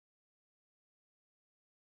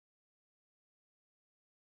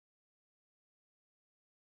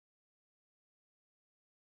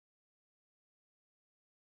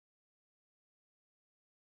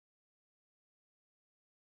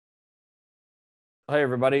Hi,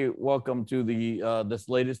 everybody. Welcome to the this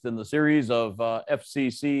latest in the series of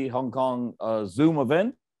FCC Hong Kong Zoom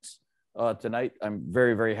events. Tonight, I'm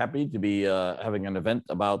very, very happy to be having an event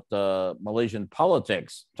about Malaysian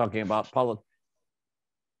politics, talking about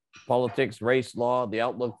politics, race, law, the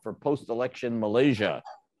outlook for post-election Malaysia.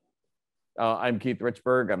 I'm Keith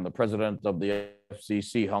Richburg. I'm the president of the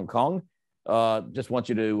FCC Hong Kong. Just want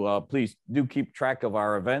you to please do keep track of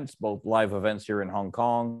our events, both live events here in Hong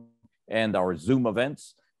Kong and our Zoom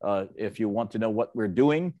events. If you want to know what we're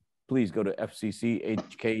doing, please go to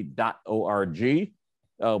fcchk.org.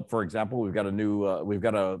 For example, we've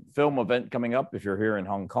got a film event coming up. If you're here in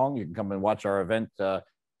Hong Kong, you can come and watch our event.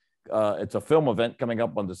 It's a film event coming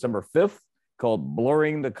up on December 5th called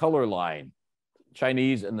Blurring the Color Line,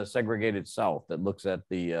 Chinese in the Segregated South, that looks at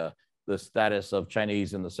the status of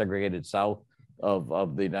Chinese in the segregated South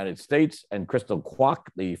of the United States. And Crystal Kwok,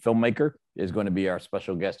 the filmmaker, is going to be our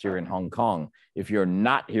special guest here in Hong Kong. If you're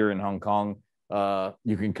not here in Hong Kong,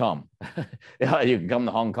 you can come. You can come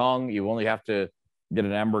to Hong Kong. You only have to get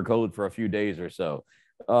an amber code for a few days or so.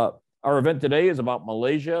 Our event today is about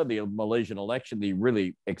Malaysia, the Malaysian election, the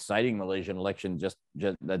really exciting Malaysian election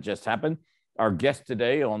that just happened. Our guests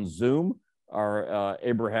today on Zoom are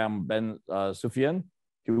Abraham Ben Sufyan,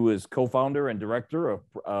 who is co-founder and director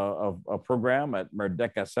of a program at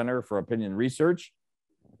Merdeka Center for Opinion Research.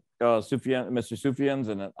 Mr. Sufyan's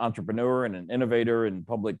an entrepreneur and an innovator in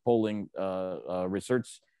public polling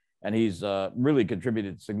research, and he's really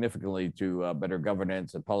contributed significantly to better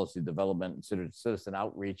governance and policy development and citizen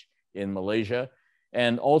outreach in Malaysia.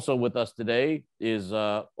 And also with us today is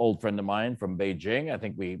an old friend of mine from Beijing. I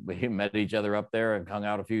think we met each other up there and hung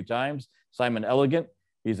out a few times. Simon Elegant.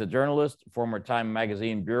 He's a journalist, former Time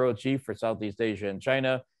Magazine bureau chief for Southeast Asia and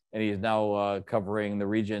China, and he's now covering the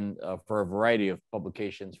region for a variety of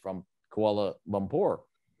publications from Kuala Lumpur.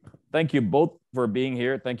 Thank you both for being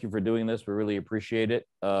here. Thank you for doing this. We really appreciate it.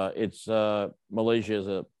 Malaysia is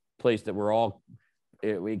a place that we're all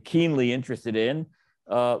keenly interested in.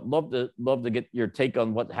 Love to get your take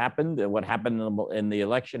on what happened in the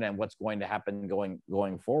election and what's going to happen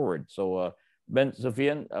going forward. So Ben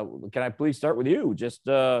Sufyan, can I please start with you? Just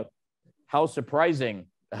how surprising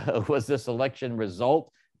was this election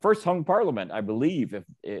result? First hung parliament, I believe,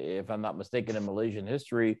 if I'm not mistaken, in Malaysian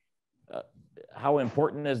history. How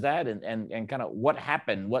important is that? And kind of what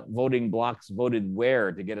happened? What voting blocks voted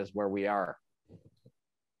where to get us where we are?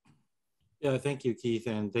 Yeah, thank you, Keith,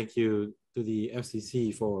 and thank you to the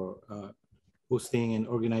FCC for hosting and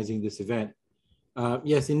organizing this event.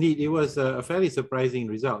 Yes, indeed, it was a fairly surprising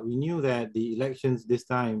result. We knew that the elections this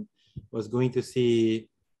time was going to see,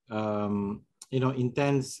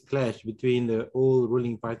 intense clash between the old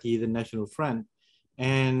ruling party, the National Front,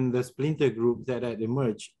 and the splinter group that had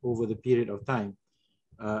emerged over the period of time.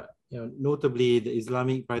 Notably, the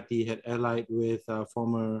Islamic Party had allied with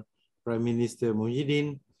former Prime Minister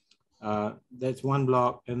Muhyiddin. That's one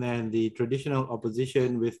block, and then the traditional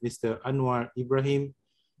opposition with Mr. Anwar Ibrahim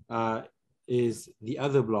is the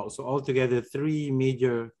other block. So altogether, three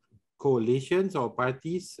major coalitions or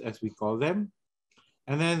parties, as we call them.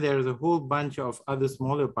 And then there's a whole bunch of other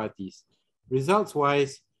smaller parties.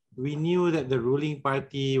 Results-wise, we knew that the ruling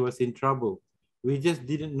party was in trouble. We just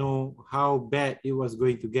didn't know how bad it was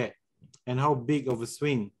going to get and how big of a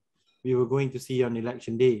swing we were going to see on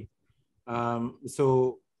election day. There's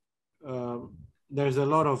a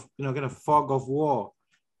lot of, kind of fog of war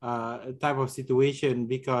type of situation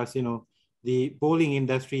because, the polling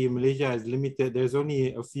industry in Malaysia is limited. There's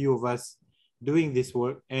only a few of us doing this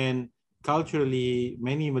work, and culturally,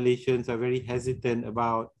 many Malaysians are very hesitant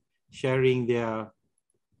about sharing their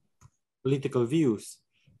political views.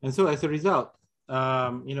 And so as a result,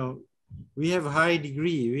 we have a high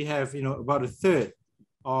degree. We have, about a third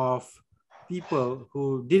of people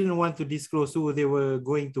who didn't want to disclose who they were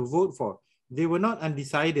going to vote for. They were not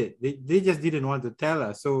undecided. They just didn't want to tell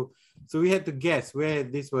us. So we had to guess where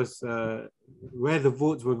this was, where the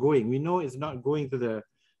votes were going. We know it's not going to the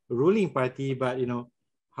ruling party, but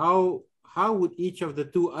how would each of the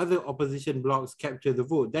two other opposition blocks capture the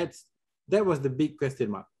vote? That was the big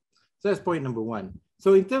question mark. So that's point number one.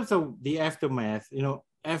 So in terms of the aftermath,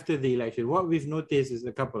 after the election, what we've noticed is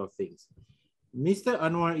a couple of things. Mr.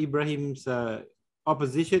 Anwar Ibrahim's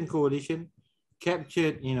opposition coalition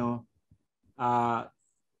captured,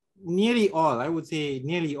 nearly all, I would say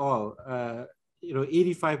nearly all,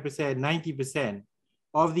 85%, 90%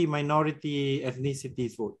 of the minority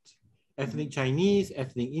ethnicities votes. Ethnic Chinese,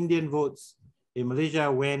 ethnic Indian votes in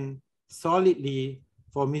Malaysia went solidly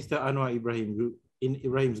for Mr. Anwar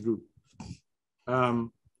Ibrahim's group.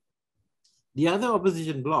 The other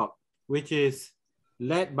opposition bloc, which is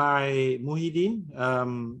led by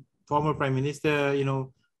Muhyiddin, former Prime Minister, you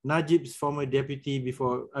know, Najib's former deputy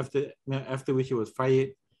after which he was fired.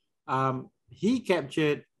 He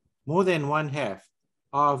captured more than one half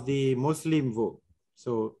of the Muslim vote.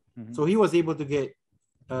 So, so he was able to get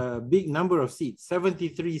a big number of seats,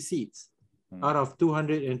 73 seats out of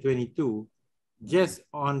 222, just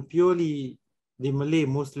on purely the Malay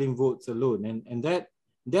Muslim votes alone. And that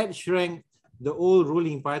shrank the old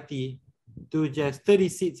ruling party to just 30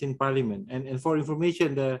 seats in parliament. And for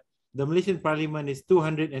information, the Malaysian parliament is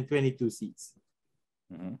 222 seats.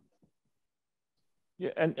 Yeah,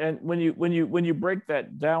 and when you break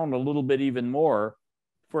that down a little bit even more,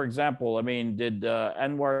 for example, I mean, did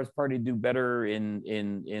Anwar's party do better in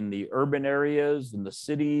the urban areas, in the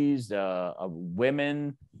cities, of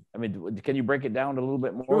women? I mean, can you break it down a little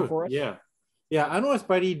bit more for us? Yeah, Anwar's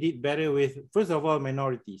party did better with, first of all,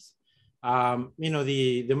 minorities. You know,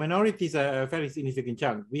 the minorities are a fairly significant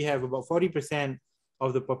chunk. We have about 40%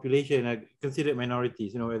 of the population are considered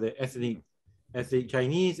minorities, you know, whether ethnic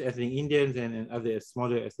Chinese, ethnic Indians, and other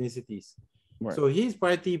smaller ethnicities. Right. So his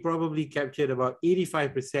party probably captured about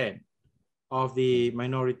 85% of the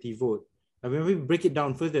minority vote. And when we break it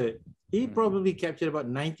down further, he probably captured about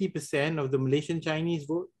 90% of the Malaysian Chinese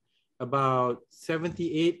vote, about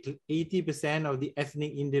 78 to 80% of the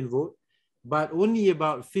ethnic Indian vote, but only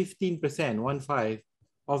about 15%,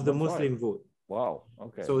 of the Muslim vote. Wow.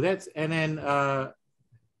 Okay. So that's, and then,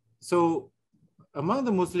 so among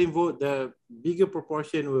the Muslim vote, the bigger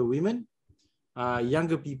proportion were women,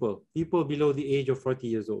 younger people below the age of 40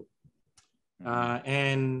 years old.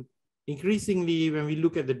 And increasingly, when we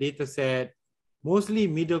look at the data set, mostly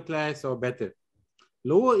middle class or better.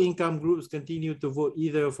 Lower income groups continue to vote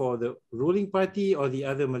either for the ruling party or the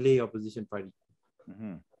other Malay opposition party.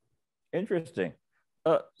 Interesting.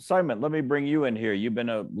 Simon, let me bring you in here. You've been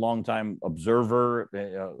a longtime observer,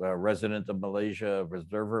 a resident of Malaysia,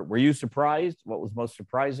 observer. Were you surprised? What was most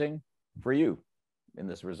surprising for you in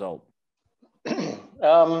this result?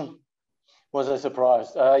 Was I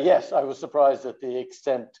surprised? Yes, I was surprised at the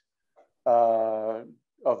extent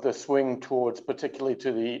of the swing towards, particularly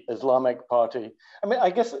to the Islamic Party. I mean, I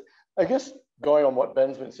guess going on what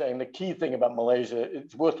Ben's been saying, the key thing about Malaysia,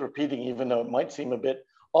 it's worth repeating, even though it might seem a bit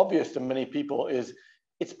obvious to many people, is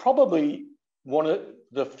it's probably one of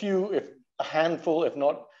the few, if a handful, if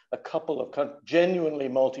not a couple of genuinely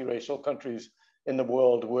multiracial countries in the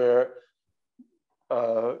world where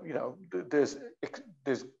you know, there's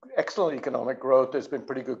excellent economic growth. There's been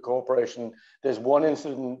pretty good cooperation. There's one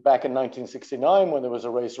incident back in 1969 when there was a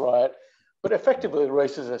race riot, but effectively the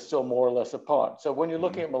races are still more or less apart. So when you're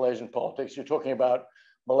looking at Malaysian politics, you're talking about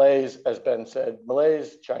Malays, as Ben said,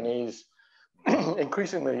 Malays, Chinese,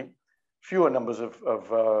 increasingly fewer numbers of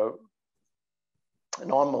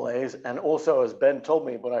non-Malays. And also, as Ben told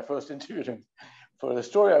me when I first interviewed him for the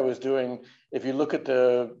story I was doing, if you look at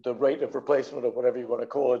the rate of replacement, or whatever you want to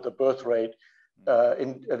call it, the birth rate,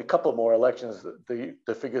 in a couple more elections,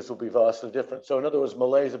 the figures will be vastly different. So in other words,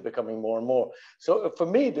 Malays are becoming more and more. So for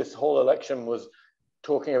me, this whole election was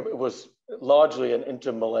largely an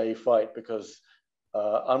inter-Malay fight, because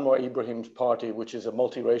Anwar Ibrahim's party, which is a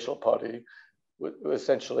multiracial party,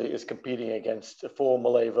 essentially is competing against 4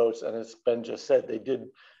 Malay votes. And as Ben just said, they did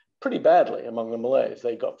pretty badly among the Malays.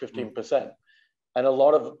 They got 15%. And a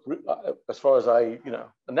lot of, as far as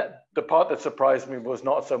and the part that surprised me was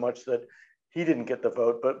not so much that he didn't get the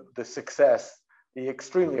vote, but the success, the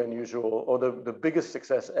extremely unusual, or the biggest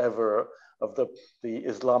success ever of the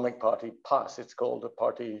Islamic Party, PAS, it's called, the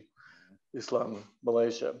Party Islam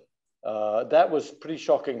Malaysia. That was pretty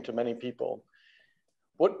shocking to many people.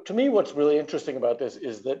 To me, what's really interesting about this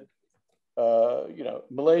is that,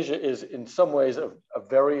 Malaysia is in some ways a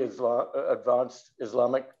very advanced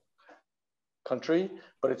Islamic country,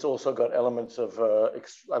 but it's also got elements of,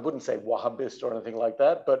 I wouldn't say Wahhabist or anything like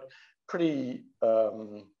that, but pretty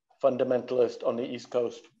fundamentalist on the East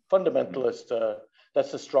Coast. Fundamentalist,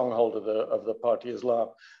 that's the stronghold of the Party Islam.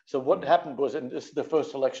 So what happened was, and this is the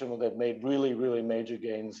first election where they've made really, really major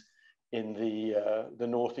gains in the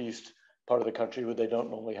northeast part of the country, where they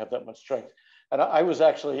don't normally have that much strength. And I was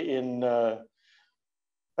actually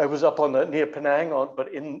I was up on near Penang,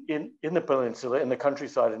 but in the peninsula, in the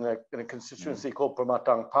countryside, in a constituency called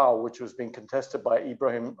Pematang Pau, which was being contested by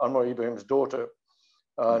Anwar Ibrahim's daughter,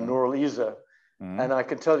 Nurul Izzah. And I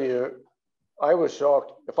can tell you, I was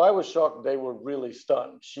shocked. If I was shocked, they were really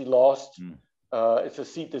stunned. She lost. It's a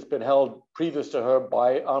seat that's been held previous to her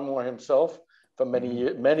by Anwar himself for many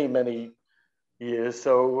years.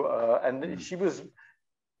 So, and she was,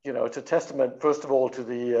 it's a testament, first of all, to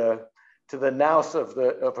the nous of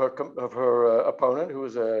her opponent, who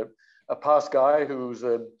was a a past guy who's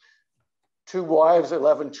 2 wives,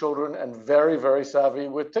 11 children, and very, very savvy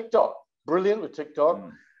with TikTok. Brilliant with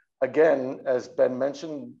TikTok. Again, as Ben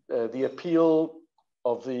mentioned, the appeal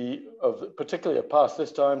of particularly past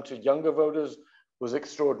this time to younger voters was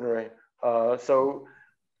extraordinary. So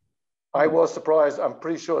I was surprised. I'm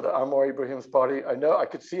pretty sure that Anwar Ibrahim's party, I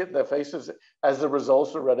could see it in their faces as the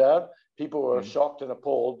results were read out. People were shocked and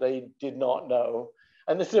appalled. They did not know.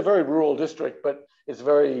 And this is a very rural district, but it's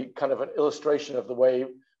very kind of an illustration of the way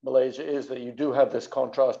Malaysia is, that you do have this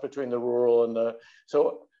contrast between the rural and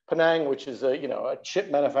so Penang, which is a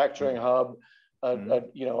chip manufacturing hub,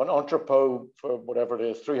 an entrepot for whatever it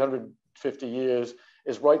is, 350 years,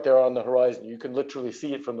 is right there on the horizon. You can literally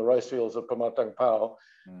see it from the rice fields of Pematang Pau.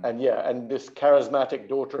 And this charismatic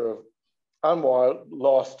daughter of Anwar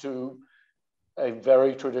lost to a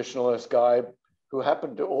very traditionalist guy who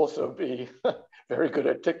happened to also be very good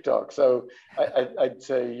at TikTok. So I'd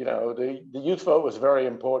say, the youth vote was very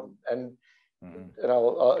important. And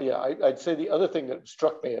I'd say the other thing that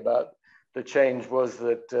struck me about the change was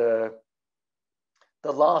that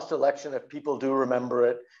the last election, if people do remember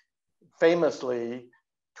it, famously,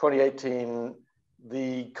 2018,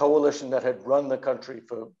 the coalition that had run the country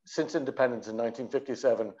since independence in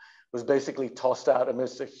 1957 was basically tossed out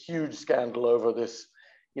amidst a huge scandal over this.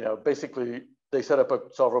 Basically they set up a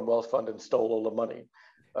sovereign wealth fund and stole all the money.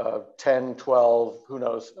 10, 12, who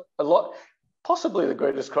knows, a lot, possibly the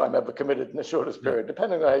greatest crime ever committed in the shortest period,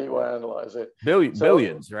 depending on how you want to analyze it.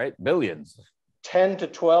 Billions, right? Billions. 10 to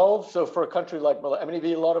 12. So for a country like Malaysia, it'd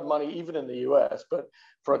be a lot of money even in the US, but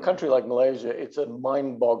for a country like Malaysia, it's a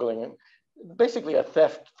mind-boggling, basically a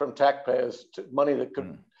theft from taxpayers to money that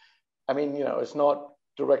could, it's not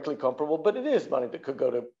directly comparable, but it is money that could go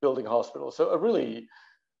to building hospitals. So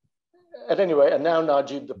and now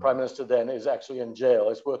Najib, the prime minister then, is actually in jail.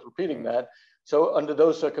 It's worth repeating that. So under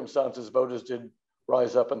those circumstances, voters did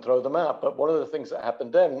rise up and throw them out. But one of the things that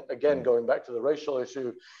happened then, again, going back to the racial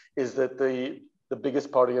issue, is that the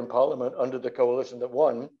biggest party in parliament under the coalition that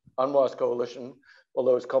won, Anwar's coalition,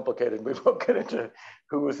 although it's complicated, we won't get into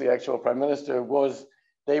who was the actual prime minister,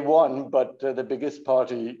 they won, but the biggest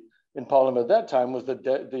party in parliament at that time was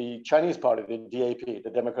the Chinese party, the DAP, the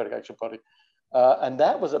Democratic Action Party. And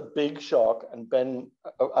that was a big shock. And Ben,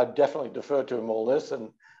 I definitely defer to him all this,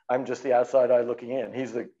 and I'm just the outside eye looking in.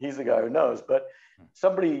 He's the guy who knows. But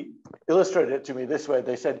somebody illustrated it to me this way.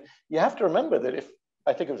 They said, you have to remember that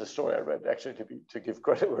I think it was a story I read, actually, to give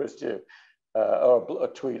credit where it's due, or a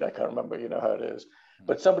tweet, I can't remember, you know how it is.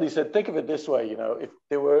 But somebody said, think of it this way,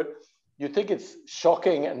 you think it's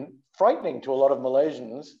shocking and frightening to a lot of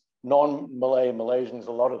Malaysians, non-Malay Malaysians,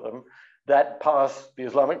 a lot of them, that passed, the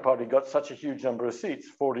Islamic Party got such a huge number of seats,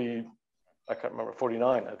 40, I can't remember,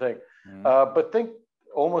 49, I think. But think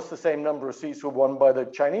almost the same number of seats were won by the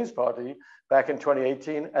Chinese Party back in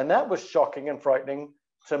 2018. And that was shocking and frightening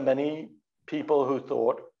to many people who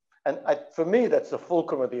thought, and for me, that's the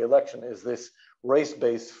fulcrum of the election, is this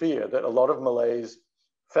race-based fear that a lot of Malays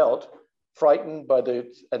felt, frightened by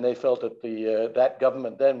and they felt that that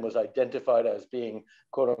government then was identified as being,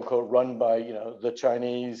 quote unquote, run by, the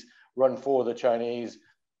Chinese, run for the Chinese,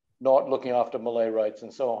 not looking after Malay rights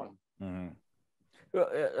and so on.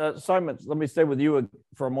 Simon, let me stay with you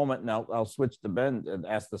for a moment now. I'll switch to Ben and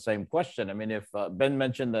ask the same question. I mean, if Ben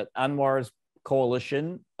mentioned that Anwar's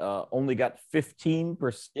coalition only got 15%,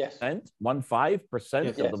 15%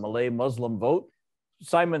 of the Malay Muslim vote.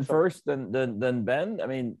 Simon first, then Ben. I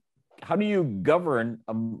mean, how do you govern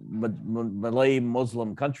a Malay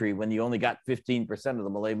Muslim country when you only got 15% of the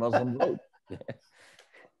Malay Muslim vote?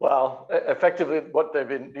 Well, effectively, what they've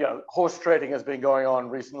been, horse trading has been going on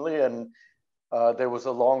recently, and there was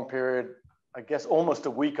a long period, I guess, almost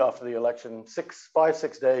a week after the election,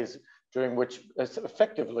 5-6 days, during which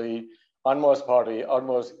effectively Anwar's party,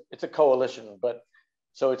 it's a coalition, but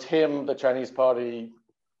so it's him, the Chinese party,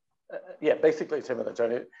 basically it's him and the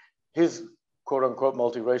Chinese, his quote unquote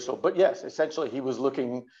multiracial, but yes, essentially he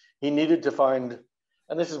needed to find,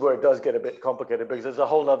 and this is where it does get a bit complicated because there's a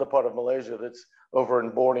whole other part of Malaysia that's over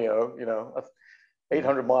in Borneo,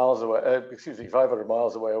 800 miles away, 500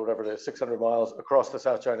 miles away or whatever it is, 600 miles across the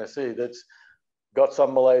South China Sea, that's got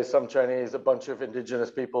some Malays, some Chinese, a bunch of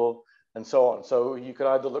indigenous people, and so on. So you can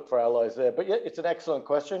either look for allies there, but it's an excellent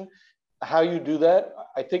question. How you do that,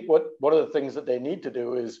 I think one of the things that they need to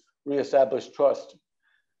do is reestablish trust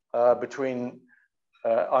between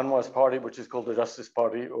Anwar's party, which is called the Justice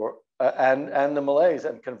Party, and the Malays,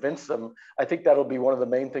 and convince them. I think that'll be one of the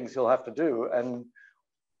main things he'll have to do, and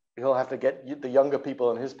he'll have to get the younger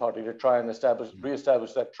people in his party to try and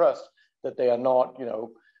reestablish that trust that they are not,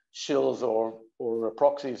 shills or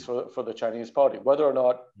proxies for the Chinese party. Whether or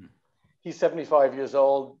not he's 75 years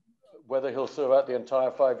old. Whether he'll serve out the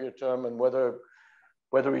entire 5-year term and whether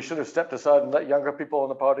he should have stepped aside and let younger people in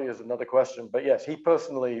the party is another question. But yes, he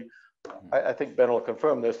personally, I think Ben will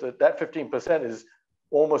confirm this, that 15% is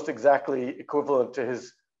almost exactly equivalent to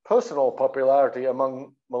his personal popularity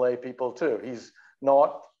among Malay people too. He's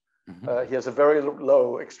not, he has a very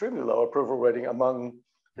low, extremely low approval rating among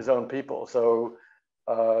his own people. So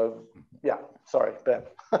yeah, sorry, Ben.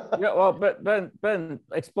 Yeah, well, but Ben,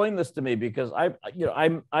 explain this to me, because I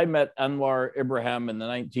met Anwar Ibrahim in the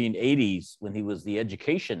 1980s when he was the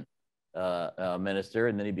education minister,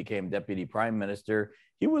 and then he became deputy prime minister.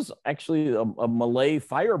 He was actually a Malay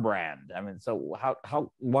firebrand. I mean, so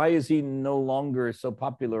why is he no longer so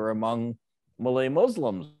popular among Malay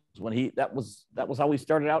Muslims when that was how he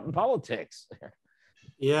started out in politics?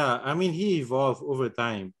 Yeah, I mean, he evolved over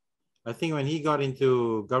time. I think when he got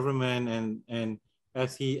into government and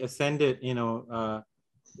as he ascended,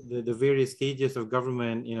 the various stages of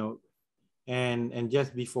government, and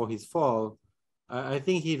just before his fall, I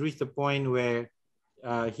think he reached a point where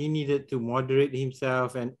he needed to moderate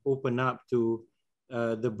himself and open up to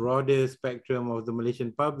the broader spectrum of the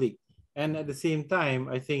Malaysian public. And at the same time,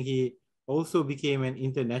 I think he also became an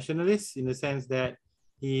internationalist in the sense that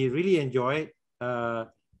he really enjoyed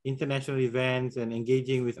international events and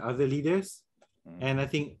engaging with other leaders. And I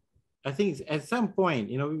think at some point,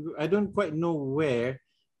 I don't quite know where,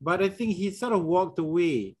 but I think he sort of walked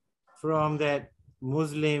away from that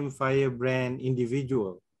Muslim firebrand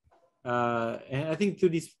individual. And I think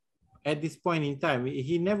at this point in time,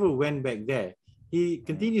 he never went back there. He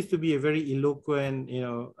continues to be a very eloquent,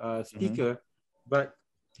 speaker, but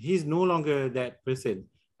he's no longer that person.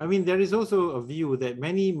 I mean, there is also a view that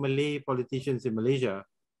many Malay politicians in Malaysia,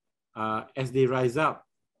 as they rise up,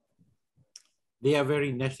 they are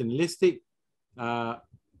very nationalistic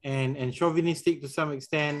and chauvinistic to some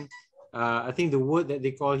extent. I think the word that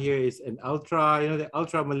they call here is an ultra, the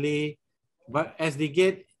ultra Malay. But as they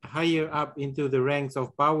get higher up into the ranks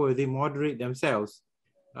of power, they moderate themselves.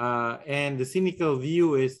 And the cynical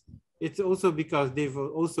view is it's also because they've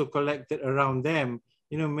also collected around them,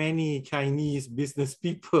 many Chinese business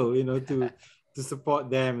people, to support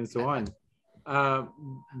them and so on.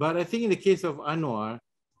 But I think in the case of Anwar,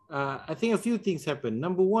 I think a few things happened.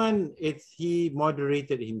 Number one, he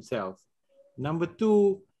moderated himself. Number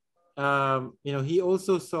two, he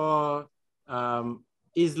also saw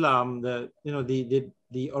Islam, the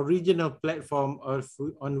original platform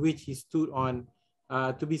on which he stood on,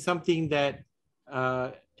 to be something that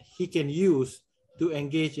he can use to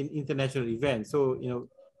engage in international events. So,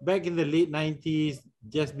 back in the late 90s,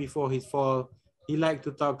 just before his fall, he liked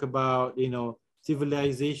to talk about,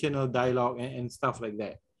 civilizational dialogue and stuff like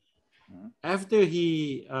that. After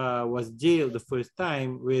he was jailed the first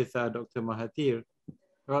time with Dr. Mahathir,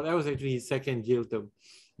 well, that was actually his second jail term.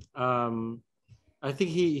 I think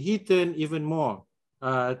he turned even more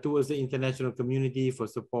towards the international community for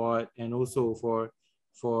support and also for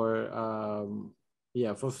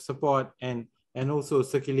support and also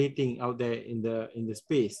circulating out there in the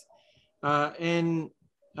space. And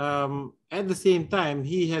at the same time,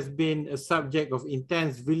 he has been a subject of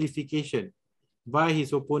intense vilification by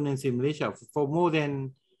his opponents in Malaysia for more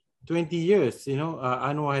than 20 years.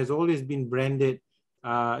 Anwar has always been branded,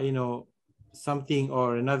 something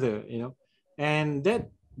or another, and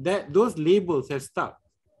those labels have stuck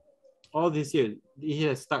all this year. He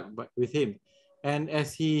has stuck with him, and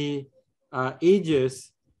as he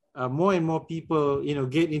ages, more and more people,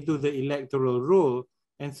 get into the electoral role,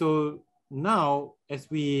 and so now, as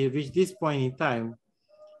we reach this point in time,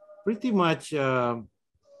 pretty much no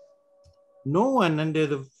one under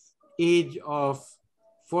the age of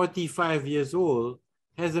 45 years old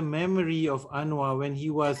has a memory of Anwar when he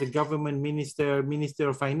was a government minister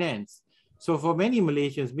of finance. So for many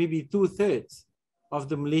Malaysians, maybe 2/3 of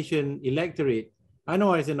the Malaysian electorate,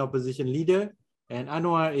 Anwar is an opposition leader, and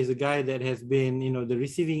Anwar is a guy that has been, the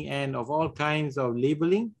receiving end of all kinds of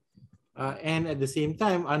labeling. And at the same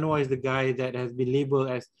time, Anwar is the guy that has been labeled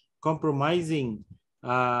as compromising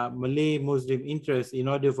Malay Muslim interests in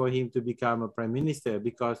order for him to become a prime minister,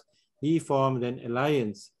 because he formed an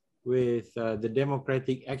alliance with the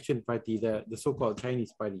Democratic Action Party, the so-called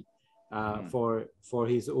Chinese party, for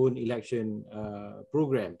his own election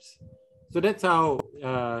programs. So that's how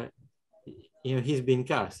he's been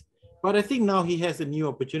cast. But I think now he has a new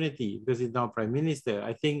opportunity because he's now prime minister.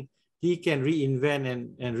 I think he can reinvent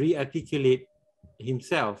and re-articulate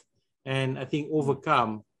himself, and I think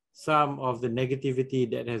overcome some of the negativity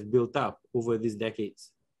that has built up over these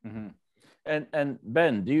decades. And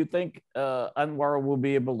Ben, do you think Anwar will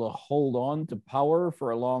be able to hold on to power for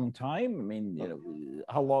a long time? I mean,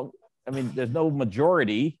 how long? I I mean, there's no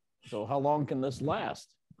majority. So how long can this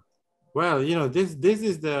last? Well, you know, this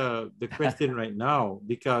is the question right now,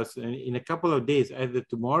 because in a couple of days, either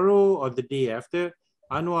tomorrow or the day after,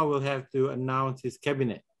 Anwar will have to announce his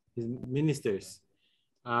cabinet, his ministers.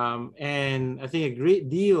 And I think a great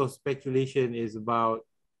deal of speculation is about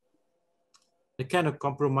the kind of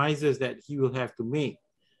compromises that he will have to make,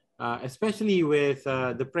 especially with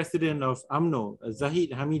the president of UMNO,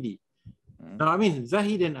 Zahid Hamidi. Now, I mean,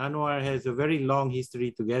 Zahid and Anwar has a very long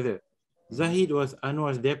history together. Zahid was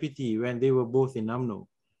Anwar's deputy when they were both in UMNO.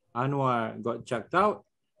 Anwar got chucked out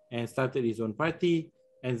and started his own party,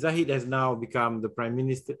 and Zahid has now become the prime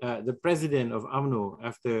minister, the president of UMNO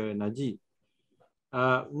after Najib.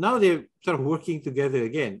 Now they're sort of working together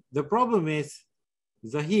again. The problem is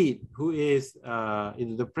Zahid, who is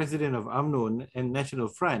the president of UMNO and National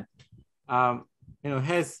Front,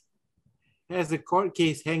 has a court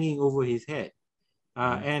case hanging over his head.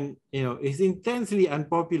 And is intensely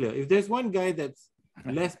unpopular. If there's one guy that's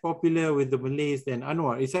less popular with the Malays than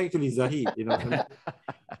Anwar, it's actually Zahid.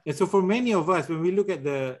 And so for many of us, when we look at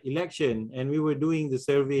the election and we were doing the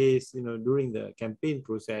surveys, during the campaign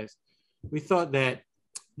process, we thought that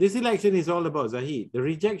this election is all about Zahid. The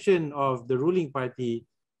rejection of the ruling party,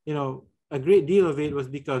 a great deal of it was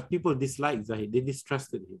because people disliked Zahid. They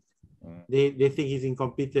distrusted him. They think he's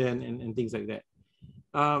incompetent and things like that.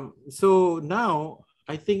 So now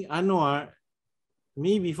I think Anwar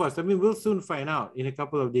may be first. I mean, we'll soon find out in a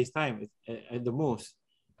couple of days' time at the most,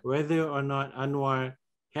 whether or not Anwar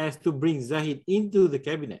has to bring Zahid into the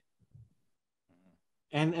cabinet.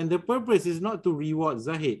 And the purpose is not to reward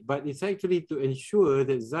Zahid, but it's actually to ensure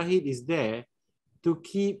that Zahid is there to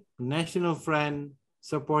keep National Front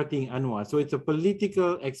supporting Anwar. So it's a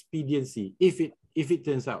political expediency if it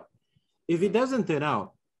turns out. If it doesn't turn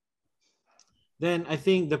out, then I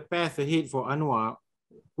think the path ahead for Anwar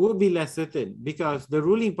will be less certain, because the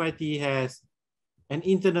ruling party has an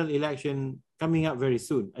internal election coming up very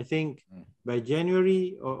soon. I think by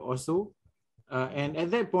January or so. And at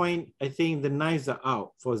that point, I think the knives are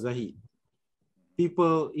out for Zahid.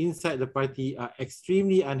 People inside the party are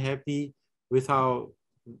extremely unhappy with how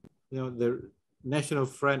the National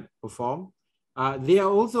Front performed. They are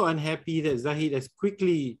also unhappy that Zahid has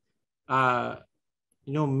quickly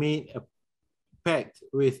made a pact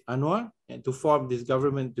with Anwar and to form this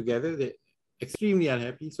government together. They're extremely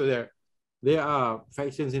unhappy. So there are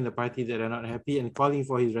factions in the party that are not happy and calling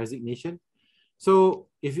for his resignation. So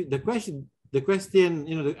if the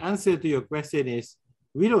answer to your question is,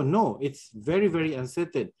 we don't know. It's very, very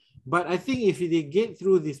uncertain. But I think if they get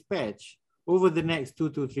through this patch over the next 2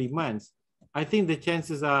 to 3 months, I think the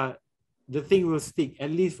chances are the thing will stick at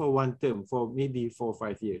least for one term, for maybe 4 or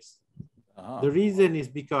 5 years. The reason is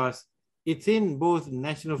because it's in both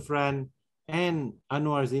National Front and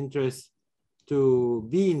Anwar's interest to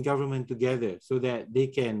be in government together so that they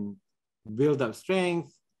can build up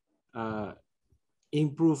strength,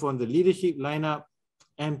 improve on the leadership lineup,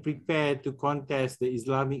 and prepare to contest the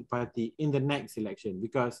Islamic Party in the next election,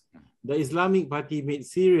 because the Islamic Party made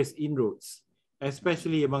serious inroads,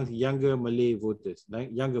 especially amongst younger Malay voters, like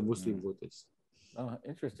younger Muslim voters. Oh,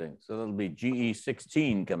 interesting. So that'll be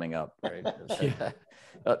GE16 coming up, right? Yeah.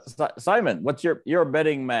 Simon, you're a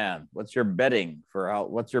betting man. What's your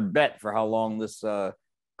bet for how long this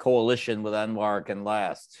coalition with Anwar can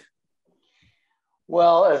last?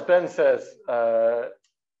 Well, as Ben says,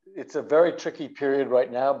 it's a very tricky period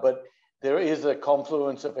right now, but there is a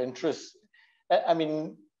confluence of interests. I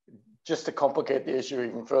mean, just to complicate the issue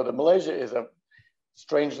even further, Malaysia is a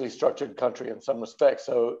strangely structured country in some respects.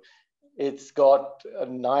 So it's got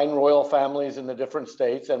 9 royal families in the different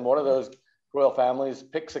states, and one of those royal families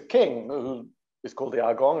picks a king who is called the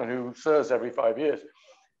Agong and who serves every 5 years.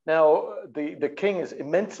 Now, the king is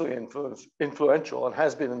immensely influential and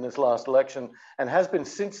has been in this last election, and has been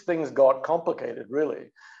since things got complicated,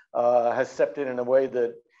 really, has stepped in a way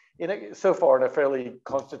that, so far in a fairly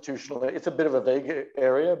constitutional, it's a bit of a vague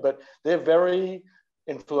area, but they're very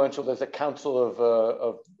influential. There's a council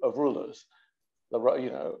of rulers.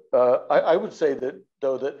 I would say that,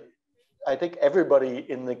 though, that I think everybody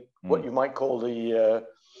in what you might call the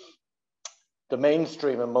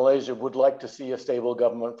mainstream in Malaysia would like to see a stable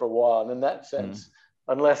government for a while. And in that sense,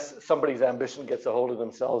 unless somebody's ambition gets a hold of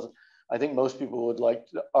themselves, I think most people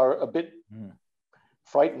are a bit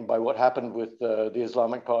frightened by what happened with the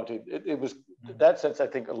Islamic Party. It was, in that sense, I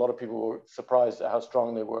think a lot of people were surprised at how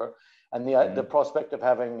strong they were. And the prospect of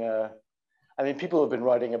having, people have been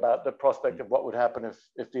writing about the prospect of what would happen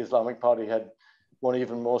if the Islamic Party had won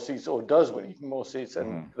even more seats, or does win even more seats,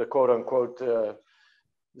 and the quote unquote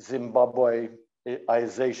Zimbabwe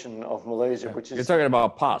Islamicization of Malaysia, which is... You're talking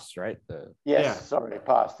about PAS, right? Yes, sorry,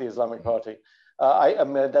 PAS, the Islamic Party. I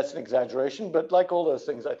mean, that's an exaggeration, but like all those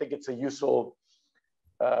things, I think it's a useful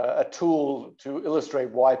a tool to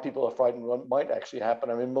illustrate why people are frightened what might actually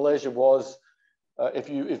happen. I mean, Malaysia was, if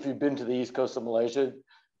you've been to the east coast of Malaysia,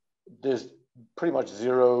 there's pretty much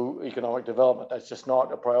zero economic development. That's just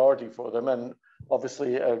not a priority for them. And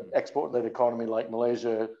obviously an export-led economy like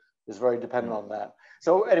Malaysia is very dependent on that.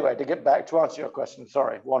 So anyway, to get back to answer your question,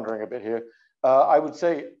 sorry, wandering a bit here. I would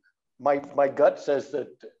say my gut says that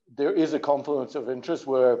there is a confluence of interest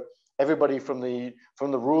where everybody from the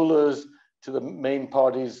rulers to the main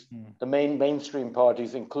parties, the mainstream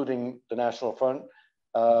parties, including the National Front,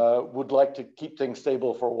 would like to keep things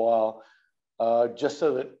stable for a while, just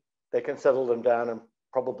so that they can settle them down and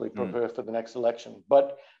probably prepare for the next election.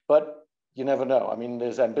 But you never know. I mean,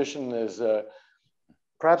 there's ambition. There's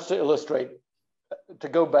perhaps to illustrate, to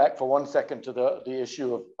go back for 1 second to the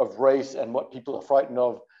issue of race and what people are frightened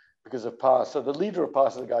of because of PAS. So the leader of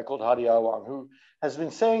PAS is a guy called Hadi Awang, who has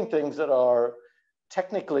been saying things that are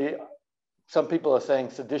technically, some people are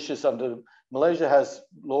saying seditious. Under Malaysia has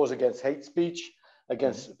laws against hate speech,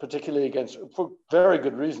 particularly against, for very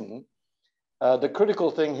good reason. The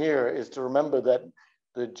critical thing here is to remember that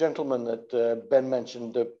the gentleman that Ben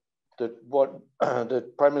mentioned, the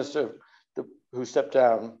Prime Minister who stepped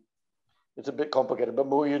down, it's a bit complicated, but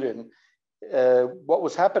Muhyiddin, what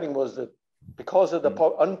was happening was that because of the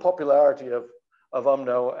unpopularity of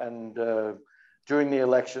UMNO and during the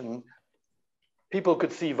election, people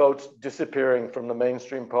could see votes disappearing from the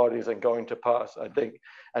mainstream parties and going to PAS, I think.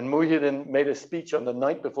 And Muhyiddin made a speech on the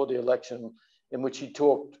night before the election in which he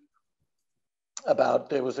talked about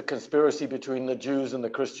there was a conspiracy between the Jews and the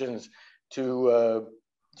Christians to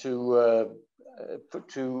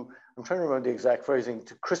I'm trying to remember the exact phrasing,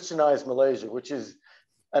 to Christianize Malaysia, which is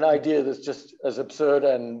an idea that's just as absurd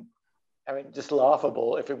and I mean, just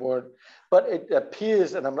laughable if it weren't. But it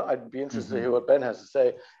appears, and I'd be interested to hear what Ben has to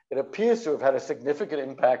say, it appears to have had a significant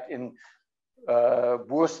impact in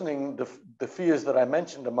worsening the fears that I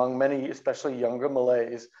mentioned among many, especially younger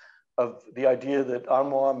Malays, of the idea that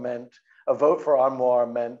a vote for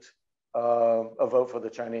Anwar meant a vote for the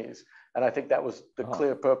Chinese. And I think that was the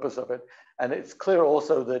clear purpose of it. And it's clear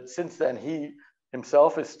also that since then, he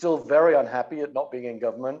himself is still very unhappy at not being in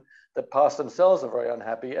government. The PAS themselves are very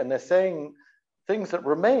unhappy, and they're saying things that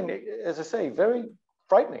remain, as I say, very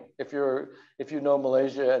frightening. If you know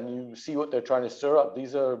Malaysia and you see what they're trying to stir up,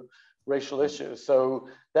 these are racial issues. So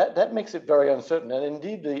that makes it very uncertain. And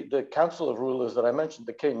indeed, the Council of Rulers that I mentioned,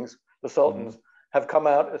 the kings, the sultans, have come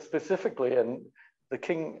out specifically, and the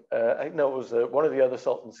king, I know it was one of the other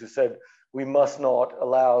sultans who said, we must not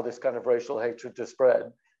allow this kind of racial hatred to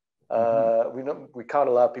spread. We can't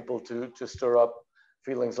allow people to stir up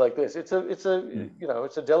feelings like this. It's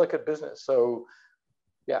a delicate business. So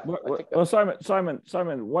yeah. Well,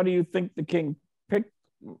 Simon, what do you think the king picked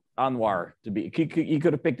Anwar to be? He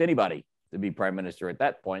could have picked anybody to be prime minister at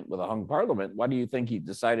that point with a hung parliament. Why do you think he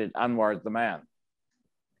decided Anwar is the man?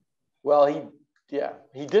 Well,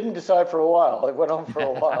 he didn't decide for a while. It went on for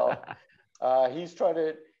a while.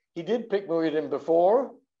 He did pick Muhyiddin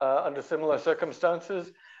before under similar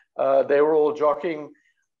circumstances. They were all jockeying.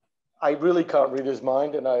 I really can't read his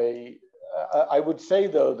mind. And I would say,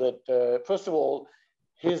 though, that first of all,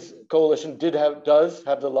 his coalition does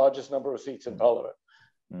have the largest number of seats in parliament.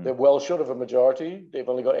 They're well short of a majority. They've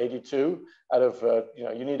only got 82 out of,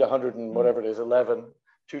 you need 100 and whatever it is,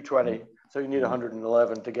 220. So you need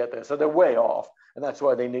 111 to get there. So they're way off. And that's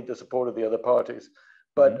why they need the support of the other parties.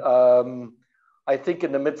 But I think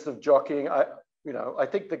in the midst of jockeying, I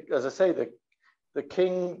think that, as I say, the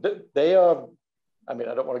king, they are, I mean,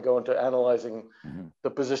 I don't want to go into analyzing the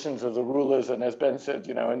positions of the rulers. And as Ben said,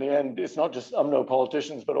 in the end, it's not just UMNO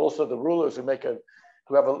politicians, but also the rulers who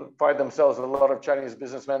find themselves with a lot of Chinese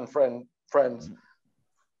businessmen friends.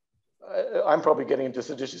 I'm probably getting into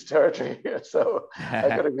seditious territory here, so I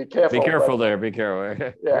got to be careful. Be careful.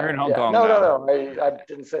 Yeah, we're in Hong Kong. No. I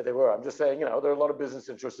didn't say they were. I'm just saying, there are a lot of business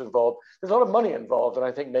interests involved. There's a lot of money involved, and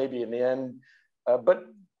I think maybe in the end, but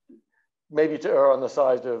maybe to err on the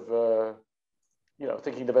side of,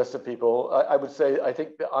 thinking the best of people, I would say I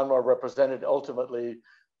think that Anwar represented ultimately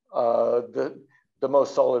the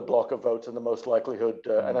most solid block of votes and the most likelihood,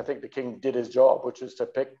 and I think the king did his job, which is to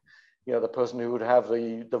pick the person who would have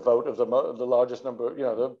the vote of the largest number,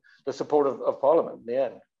 the support of Parliament in the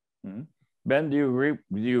end. Ben, do you agree?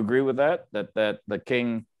 Do you agree with that the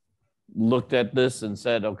king looked at this and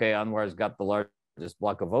said, okay, Anwar's got the largest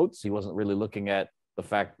block of votes? He wasn't really looking at the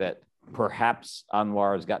fact that perhaps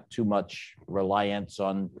Anwar's got too much reliance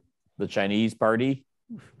on the Chinese party?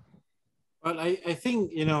 Well, I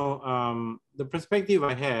think, the perspective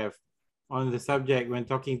I have on the subject when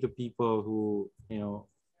talking to people who,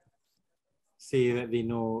 say that they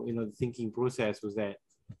know, the thinking process was that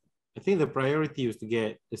I think the priority was to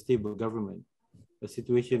get a stable government, a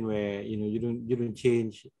situation where, you don't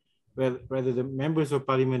change, whether the members of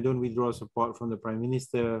parliament don't withdraw support from the prime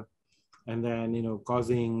minister, and then,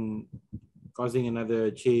 causing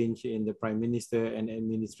another change in the prime minister and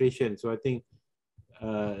administration. So I think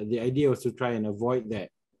the idea was to try and avoid that.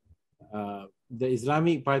 The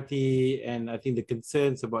Islamic Party, and I think the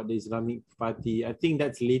concerns about the Islamic Party, I think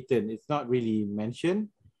that's latent. It's not really mentioned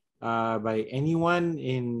by anyone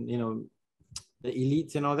in, the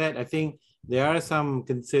elites and all that. I think there are some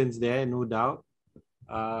concerns there, no doubt,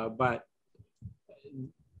 but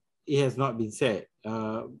it has not been said.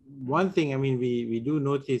 One thing, I mean, we do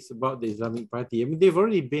notice about the Islamic Party, I mean, they've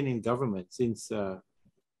already been in government since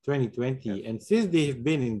 2020. Yes. And since they've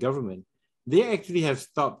been in government, they actually have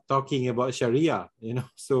stopped talking about Sharia,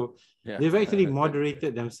 so yeah. They've actually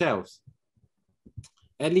moderated themselves,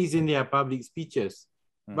 at least in their public speeches.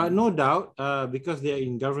 Mm-hmm. But no doubt, because they're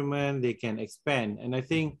in government, they can expand. And I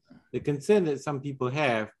think the concern that some people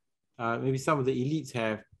have, maybe some of the elites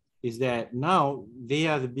have, is that now they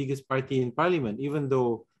are the biggest party in parliament, even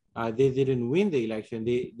though they didn't win the election.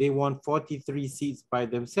 They won 43 seats by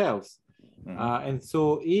themselves. Mm-hmm. And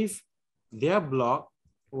so if their bloc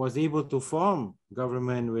was able to form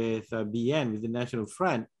government with BN, with the National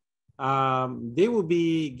Front, they will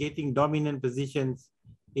be getting dominant positions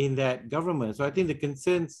in that government. So I think the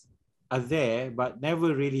concerns are there, but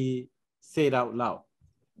never really said out loud.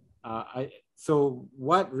 So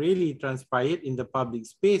what really transpired in the public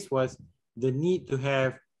space was the need to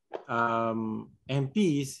have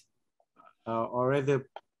MPs, or rather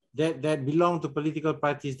that belong to political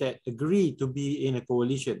parties that agree to be in a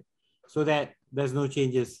coalition, so that there's no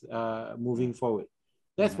changes moving forward.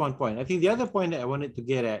 That's one point. I think the other point that I wanted to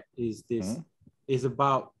get at is this, is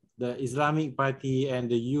about the Islamic Party and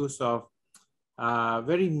the use of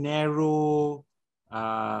very narrow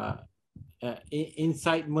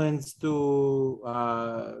incitements to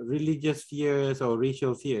religious fears or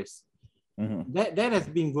racial fears. Mm-hmm. That has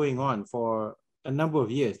been going on for a number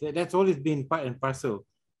of years. That's always been part and parcel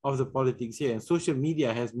of the politics here, and social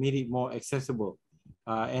media has made it more accessible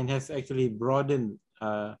and has actually broadened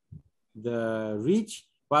the reach,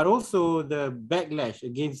 but also the backlash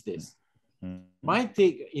against this. Mm-hmm. My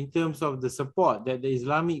take in terms of the support that the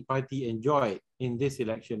Islamic Party enjoyed in this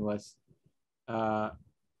election was,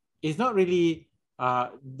 it's not really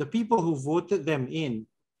the people who voted them in.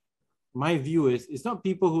 My view is, it's not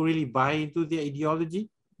people who really buy into the ideology,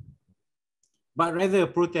 but rather a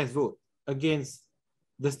protest vote against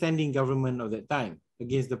the standing government of that time,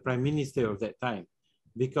 against the prime minister of that time,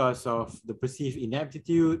 because of the perceived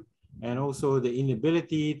ineptitude and also the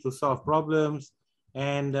inability to solve problems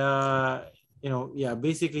and,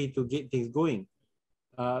 basically to get things going.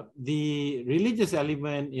 The religious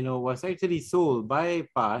element, was actually sold by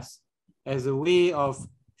PAS as a way of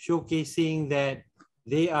showcasing that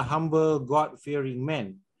they are humble, God-fearing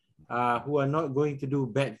men who are not going to do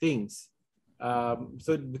bad things.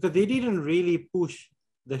 So because they didn't really push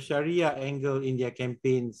the Sharia angle in their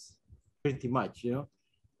campaigns pretty much,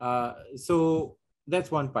 so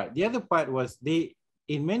that's one part. The other part was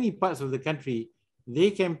in many parts of the country,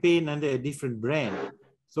 they campaign under a different brand.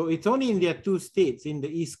 So it's only in their two states in the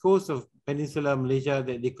east coast of Peninsular Malaysia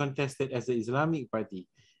that they contested as the Islamic Party.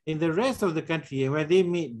 In the rest of the country, where they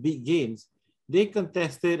made big gains, they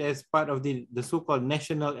contested as part of the so-called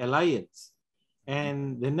National Alliance.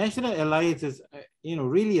 And the National Alliance is,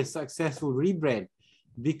 really a successful rebrand,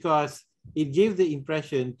 because it gave the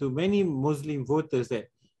impression to many Muslim voters that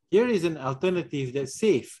here is an alternative that's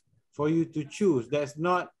safe for you to choose, that's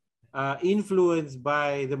not influenced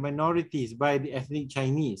by the minorities, by the ethnic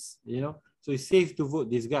Chinese, so it's safe to vote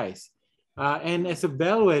these guys. And as a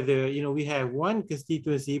bellwether, we have one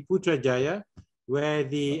constituency, Putrajaya, where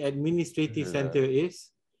the administrative center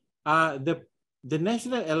is. The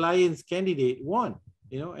National Alliance candidate won,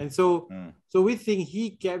 and so we think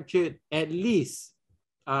he captured at least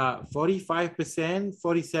 45%,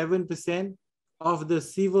 47% of the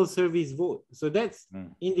civil service vote. So that's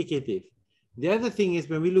indicative. The other thing is,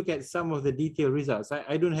 when we look at some of the detailed results,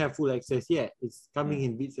 I don't have full access yet. It's coming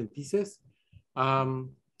in bits and pieces.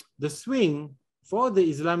 The swing for the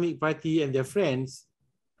Islamic Party and their friends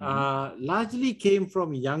largely came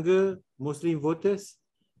from younger Muslim voters,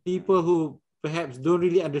 people who perhaps don't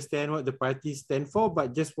really understand what the parties stand for,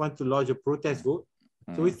 but just want to lodge a protest vote.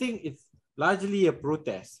 So we think it's largely a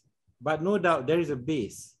protest, but no doubt there is a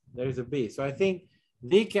base. There is a base. So I think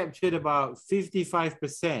they captured about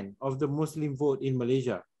 55% of the Muslim vote in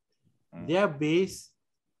Malaysia. Their base,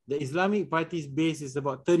 the Islamic Party's base, is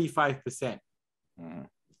about 35%.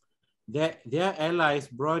 Their allies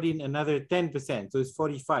brought in another 10%, so it's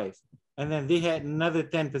 45. And then they had another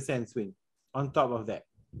 10% swing on top of that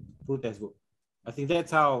protest vote. I think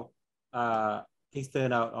that's how things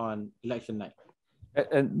turned out on election night.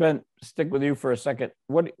 And Ben, stick with you for a second.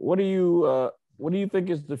 What do you think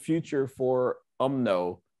is the future for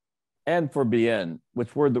UMNO and for BN, which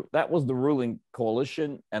that was the ruling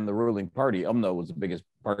coalition and the ruling party? UMNO was the biggest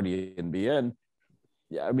party in BN.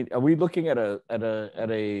 Yeah, I mean, are we looking at a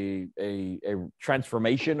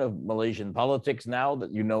transformation of Malaysian politics now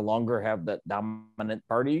that you no longer have that dominant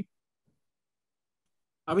party?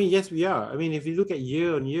 I mean, yes, we are. I mean, if you look at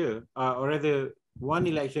year on year, or rather one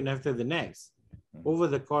election after the next, over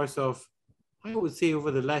the course of, I would say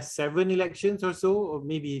over the last 7 elections or so, or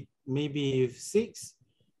maybe 6,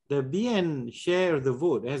 the BN share of the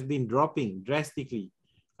vote has been dropping drastically.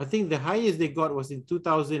 I think the highest they got was in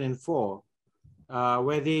 2004,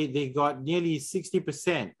 where they got nearly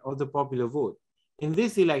 60% of the popular vote. In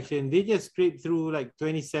this election, they just scraped through like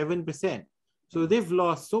 27%. So they've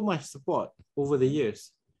lost so much support over the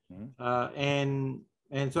years. And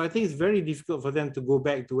so I think it's very difficult for them to go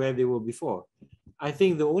back to where they were before. I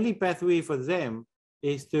think the only pathway for them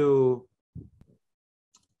is to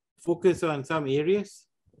focus on some areas,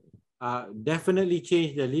 definitely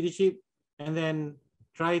change their leadership, and then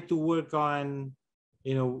try to work on,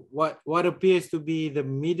 you know, what appears to be the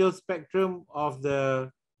middle spectrum of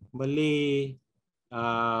the Malay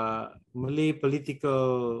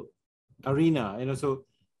political arena. You know, so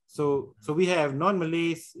we have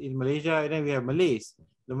non-Malays in Malaysia, and then we have Malays.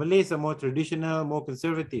 The Malays are more traditional, more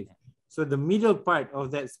conservative. So the middle part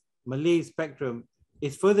of that Malay spectrum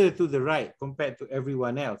is further to the right compared to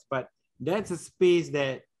everyone else. But that's a space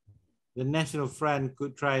that the National Front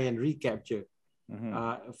could try and recapture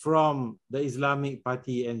from the Islamic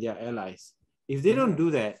Party and their allies. If they don't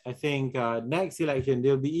do that, I think next election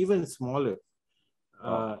they'll be even smaller.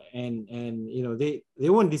 And you know, they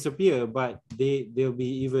won't disappear, but they'll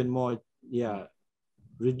be even more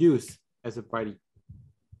reduced as a party.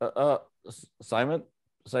 Simon,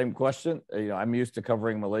 same question. You know, I'm used to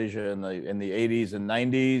covering Malaysia in the 80s and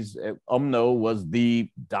 90s. UMNO was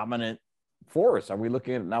the dominant force. Are we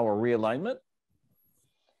looking at now a realignment?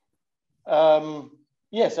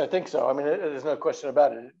 Yes, I think so. I mean, there's no question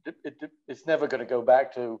about it. It's never going to go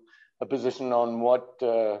back to a position on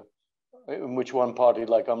in which one party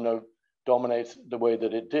like UMNO dominates the way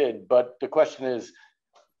that it did. But the question is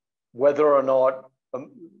whether or not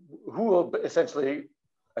who will essentially,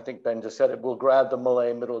 I think Ben just said it, will grab the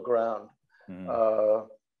Malay middle ground.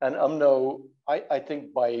 And UMNO, I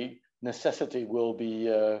think by necessity will be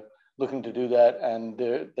looking to do that. And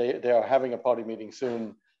they are having a party meeting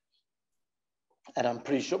soon. And I'm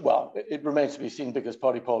pretty sure, well, it remains to be seen because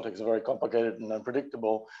party politics are very complicated and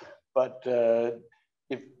unpredictable. But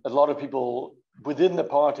if a lot of people within the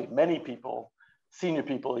party, many people, senior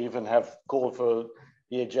people even, have called for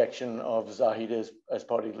the ejection of Zahid as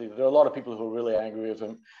party leader. There are a lot of people who are really angry with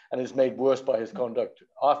him, and it's made worse by his conduct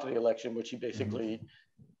after the election, which he basically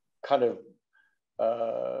kind of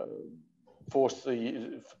forced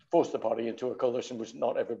the party into a coalition which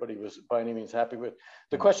not everybody was by any means happy with.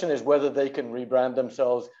 The question is whether they can rebrand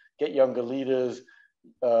themselves, get younger leaders,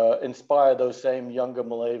 inspire those same younger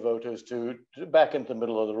Malay voters to back into the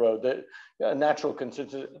middle of the road. A natural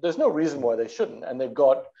consensus. There's no reason why they shouldn't, and they've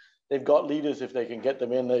got leaders if they can get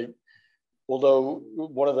them in. Although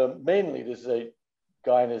one of the main leaders is a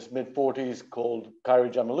guy in his mid-40s called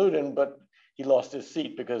Khairi Jamaluddin, but he lost his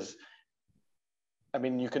seat because, I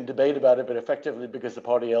mean, you can debate about it, but effectively because the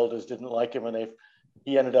party elders didn't like him, and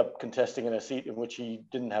he ended up contesting in a seat in which he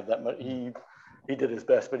didn't have that much. He did his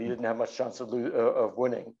best, but he didn't have much chance of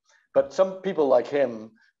winning. But some people like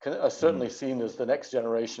him are certainly seen as the next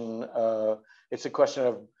generation. It's a question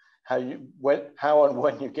of how and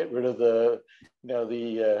when you get rid of the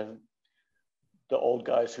old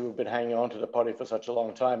guys who have been hanging on to the party for such a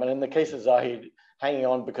long time. And in the case of Zahid, hanging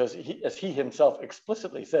on because as he himself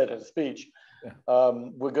explicitly said in a speech,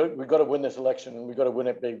 we've got to win this election, and we've got to win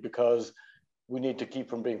it big because we need to keep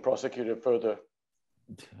from being prosecuted further.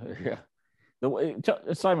 Yeah.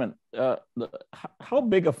 Simon, how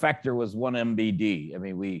big a factor was 1MBD? I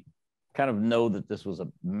mean, we kind of know that this was a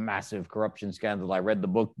massive corruption scandal. I read the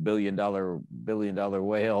book Billion Dollar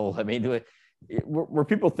Whale. I mean, were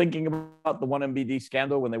people thinking about the 1MBD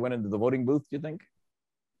scandal when they went into the voting booth, do you think?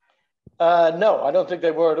 No, I don't think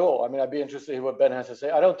they were at all. I mean, I'd be interested to hear what Ben has to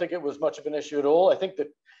say. I don't think it was much of an issue at all. I think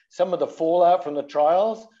that some of the fallout from the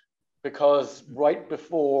trials because right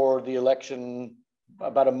before the election,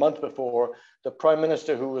 about a month before, the prime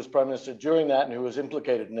minister who was prime minister during that and who was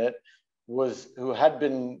implicated in it who had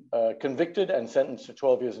been convicted and sentenced to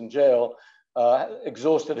 12 years in jail,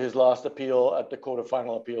 exhausted his last appeal at the Court of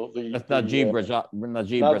Final Appeal. That's Najib Razak.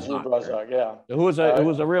 Najib Razak, yeah. Who was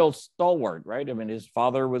a real stalwart, right? I mean, his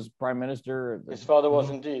father was prime minister. His father was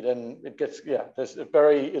indeed, and it gets there's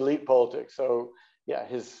very elite politics. So yeah,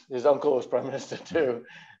 his uncle was prime minister too.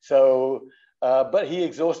 So, but he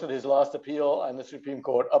exhausted his last appeal, and the Supreme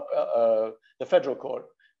Court the federal court,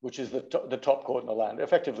 which is the top court in the land,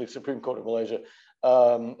 effectively Supreme Court of Malaysia,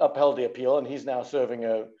 upheld the appeal, and he's now serving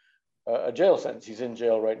a jail sentence. He's in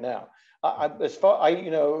jail right now.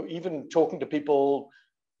 Even talking to people,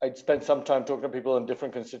 I'd spent some time talking to people in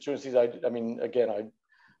different constituencies.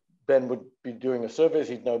 Ben would be doing a survey,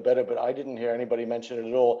 he'd know better, but I didn't hear anybody mention it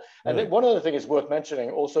at all. And then one other thing is worth mentioning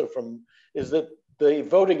also is that the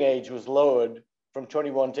voting age was lowered from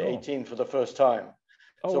 21 to 18 for the first time.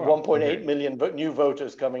 So 1.8 million new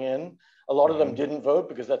voters coming in. A lot of them didn't vote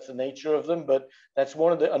because that's the nature of them, but that's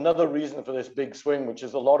another reason for this big swing, which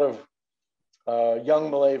is a lot of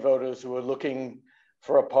young Malay voters who are looking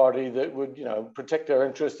for a party that would, protect their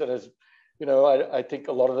interests. And as I think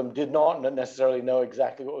a lot of them did not necessarily know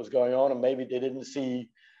exactly what was going on, and maybe they didn't see,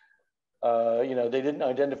 they didn't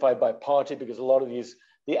identify by party, because a lot of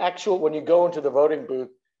when you go into the voting booth,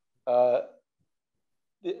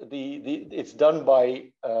 it's done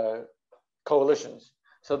by coalitions.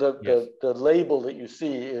 So the label that you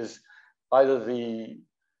see is either the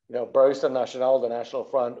Barisan Nasional, the National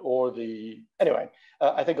Front, or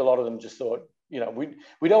I think a lot of them just thought,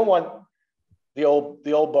 we don't want the old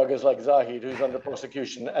buggers like Zahid, who's under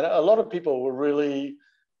prosecution. And a lot of people were really,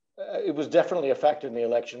 it was definitely a factor in the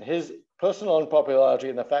election. His personal unpopularity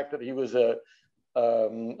and the fact that he was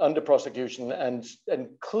under prosecution and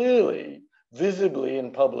clearly, visibly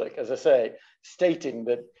in public, as I say, stating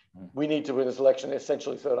that we need to win this election,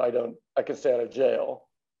 essentially said, I can stay out of jail.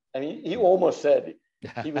 And he almost said,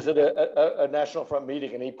 he was at a National Front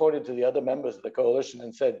meeting and he pointed to the other members of the coalition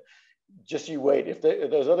and said, just you wait, if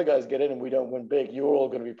those other guys get in and we don't win big, you're all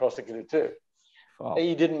going to be prosecuted too. Wow.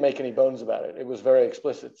 He didn't make any bones about it. It was very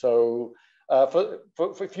explicit. So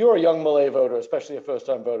if you're a young Malay voter, especially a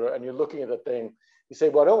first-time voter, and you're looking at the thing, you say,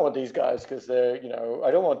 well, I don't want these guys because they're,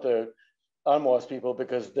 I don't want the Anwar's people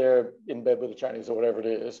because they're in bed with the Chinese or whatever it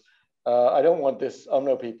is. I don't want this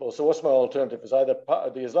UMNO people. So what's my alternative? It's either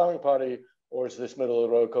the Islamic Party or it's this middle of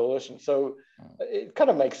the road coalition. So it kind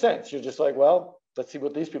of makes sense. You're just like, well, let's see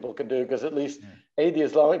what these people can do, because at least the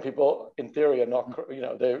Islamic people in theory are not,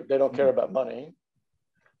 they don't care about money.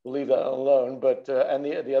 We'll leave that alone. But and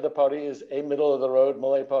the other party is a middle of the road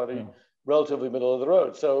Malay party, relatively middle of the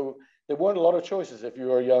road. So there weren't a lot of choices if you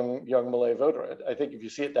were a young Malay voter. I think if you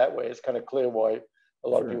see it that way, it's kind of clear why a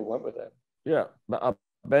lot of people went with that. Yeah,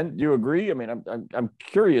 Ben, do you agree? I mean, I'm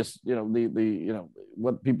curious.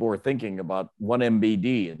 What people were thinking about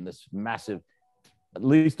 1MBD and this massive. At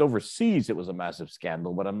least overseas, it was a massive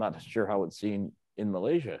scandal, but I'm not sure how it's seen in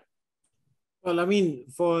Malaysia. Well, I mean,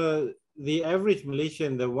 for the average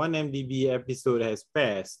Malaysian, the 1MDB episode has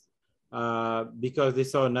passed because they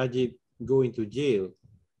saw Najib go into jail.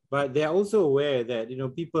 But they're also aware that,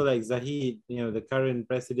 people like Zahid, the current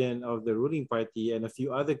president of the ruling party, and a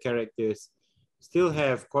few other characters still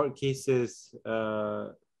have court cases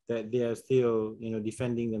that they are still,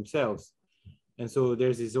 defending themselves. And so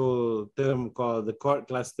there's this whole term called the court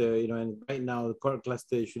cluster, and right now the court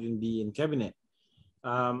cluster shouldn't be in cabinet.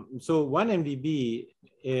 So 1MDB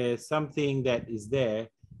is something that is there,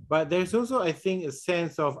 but there's also, I think, a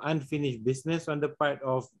sense of unfinished business on the part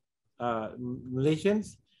of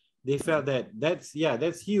Malaysians. They felt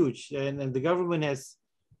that's huge, and the government has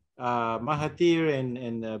Mahathir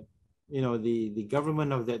and the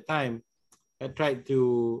government of that time had tried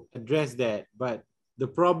to address that, but the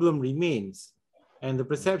problem remains. And the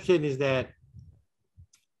perception is that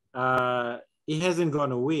it hasn't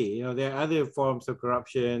gone away. There are other forms of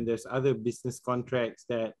corruption. There's other business contracts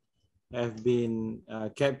that have been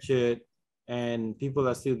captured, and people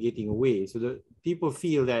are still getting away. So the people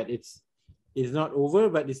feel that it's not over,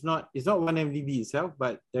 but it's not 1MDB itself,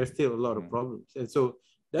 but there's still a lot of problems. And so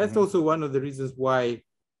that's also one of the reasons why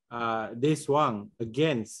they swung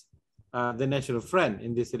against the National Front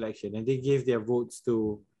in this election, and they gave their votes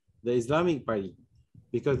to the Islamic Party,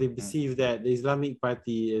 because they perceive that the Islamic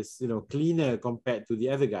Party is, cleaner compared to the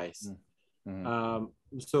other guys.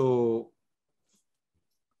 So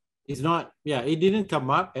it's not, it didn't come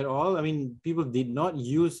up at all. I mean, people did not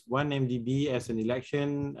use 1MDB as an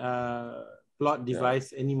election plot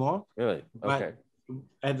device anymore. Really? Okay. But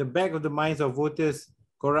at the back of the minds of voters,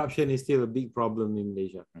 corruption is still a big problem in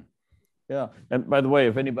Malaysia. Yeah. And by the way,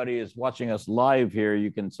 if anybody is watching us live here,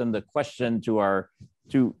 you can send a question to our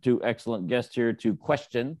two excellent guests here to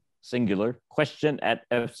question, singular,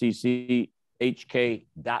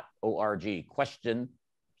 question@fcchk.org. Question,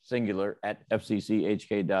 singular,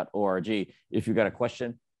 @fcchk.org. If you've got a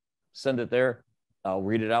question, send it there. I'll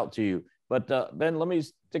read it out to you. But Ben, let me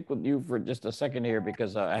stick with you for just a second here,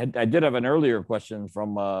 because I did have an earlier question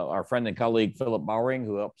from our friend and colleague, Philip Bowering,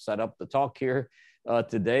 who helped set up the talk here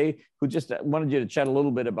today, who just wanted you to chat a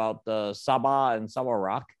little bit about Sabah and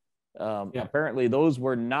Sarawak. Apparently, those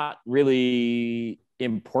were not really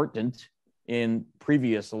important in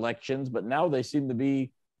previous elections, but now they seem to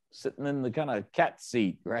be sitting in the kind of cat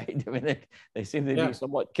seat, right? I mean, they seem to be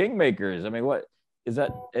somewhat kingmakers. I mean, what is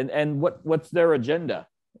that? And what's their agenda?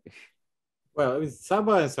 Well, with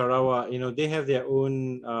Sabah and Sarawak, they have their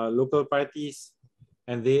own local parties,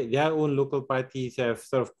 and their own local parties have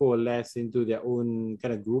sort of coalesced into their own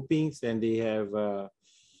kind of groupings, and they have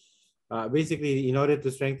basically, in order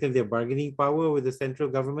to strengthen their bargaining power with the central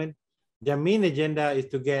government, their main agenda is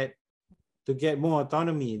to get more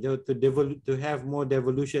autonomy, to have more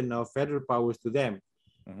devolution of federal powers to them.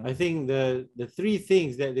 I think the three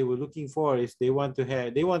things that they were looking for is they want to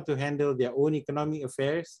handle their own economic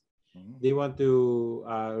affairs. They want to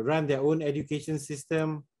run their own education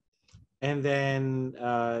system, and then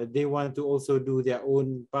they want to also do their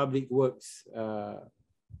own public works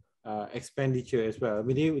expenditure as well. I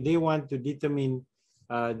mean, they want to determine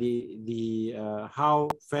how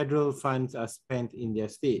federal funds are spent in their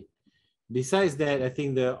state. Besides that, I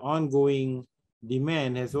think the ongoing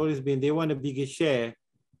demand has always been they want a bigger share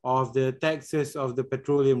of the taxes of the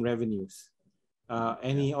petroleum revenues.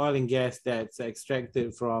 Any oil and gas that's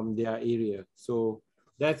extracted from their area. So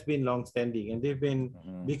that's been long-standing, and they've been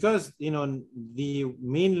because the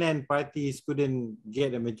mainland parties couldn't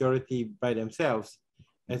get a majority by themselves,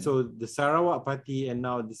 and so the Sarawak party and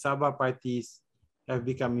now the Sabah parties have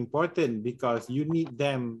become important because you need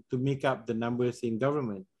them to make up the numbers in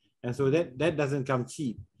government, and so that doesn't come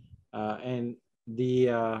cheap, and the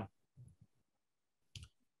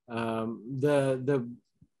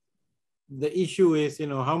issue is,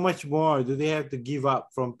 how much more do they have to give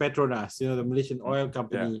up from Petronas, the Malaysian oil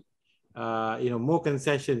company? More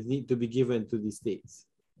concessions need to be given to the states.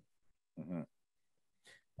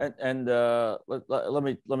 And let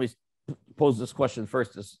me pose this question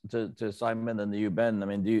first to Simon and you, Ben. I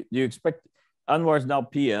mean, do you expect Anwar's now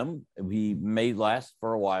PM? He may last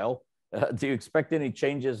for a while. Do you expect any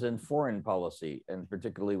changes in foreign policy, and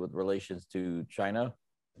particularly with relations to China?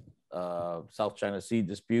 South China Sea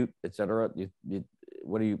dispute, etc.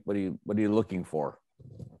 What are you looking for?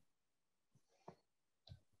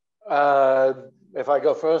 If I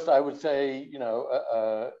go first, I would say,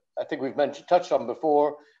 I think we've touched on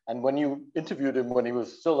before, and when you interviewed him when he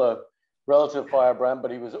was still a relative firebrand,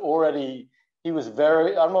 but Anwar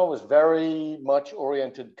was very much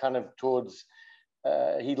oriented kind of towards,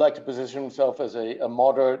 he'd like to position himself as a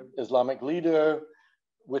moderate Islamic leader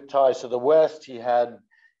with ties to the West.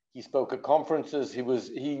 He spoke at conferences. He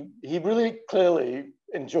really clearly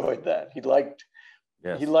enjoyed that. He liked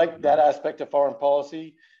that aspect of foreign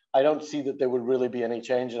policy. I don't see that there would really be any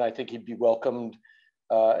change, and I think he'd be welcomed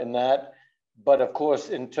in that. But of course,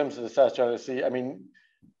 in terms of the South China Sea, I mean,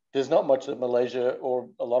 there's not much that Malaysia or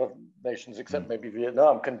a lot of nations, except maybe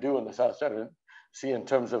Vietnam, can do in the South China Sea in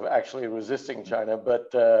terms of actually resisting China.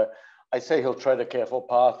 But I say he'll tread a careful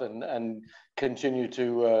path and continue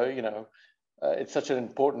to, it's such an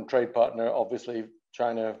important trade partner, obviously,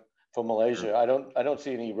 China for Malaysia. I don't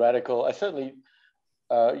see any radical. I certainly,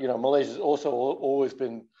 Malaysia's also always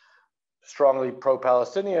been strongly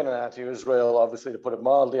pro-Palestinian and anti-Israel, obviously, to put it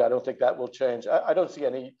mildly. I don't think that will change. I don't see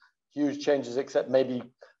any huge changes, except maybe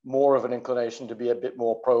more of an inclination to be a bit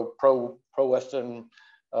more pro-Western,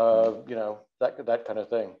 that kind of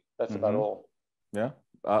thing. That's about all. Yeah.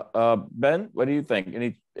 Ben, what do you think?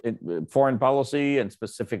 Any foreign policy, and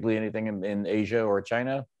specifically anything in Asia or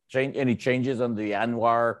China? Any changes on the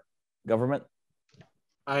Anwar government?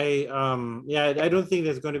 I don't think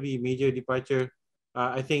there's going to be major departure.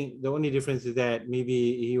 I think the only difference is that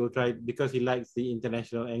maybe he will try, because he likes the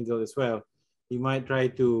international angle as well, he might try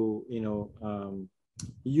to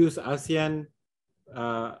use ASEAN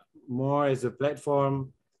more as a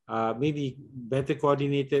platform, maybe better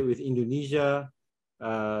coordinated with Indonesia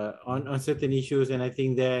on certain issues. And I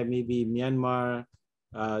think there maybe Myanmar,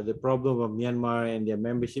 the problem of Myanmar and their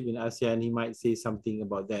membership in ASEAN, he might say something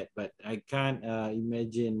about that. But I can't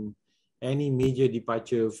imagine any major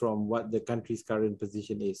departure from what the country's current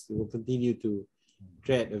position is. It will continue to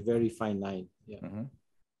tread a very fine line. Yeah.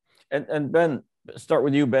 And Ben, start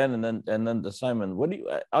with you, Ben, and then to Simon. What do you?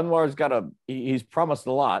 Anwar's got he's promised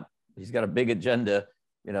a lot. He's got a big agenda.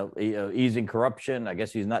 Easing corruption. I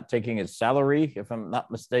guess he's not taking his salary, if I'm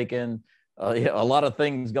not mistaken. A lot of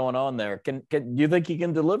things going on there. Can do you think he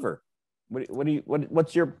can deliver?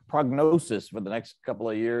 What's your prognosis for the next couple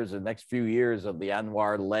of years, the next few years of the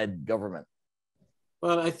Anwar-led government?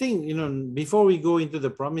 Well, I think, before we go into the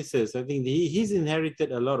promises, I think he's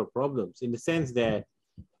inherited a lot of problems in the sense that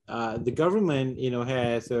the government,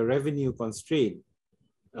 has a revenue constraint.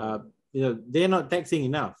 They're not taxing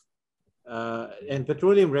enough. And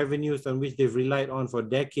petroleum revenues on which they've relied on for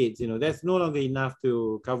decades, that's no longer enough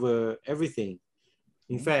to cover everything.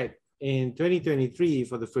 In fact, in 2023,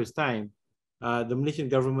 for the first time, the Malaysian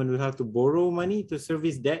government will have to borrow money to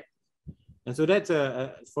service debt. And so that's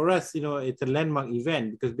for us, it's a landmark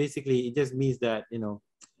event because basically it just means that,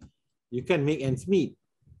 you can make ends meet.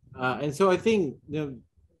 And so I think,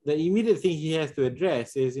 the immediate thing he has to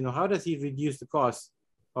address is, how does he reduce the cost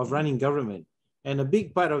of running government? And a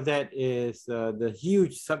big part of that is the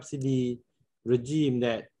huge subsidy regime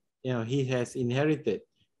that, he has inherited,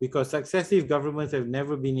 because successive governments have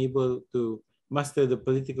never been able to muster the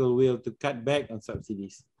political will to cut back on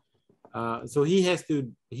subsidies. So he has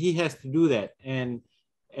to do that, and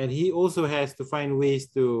he also has to find ways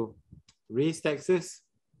to raise taxes.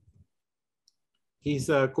 His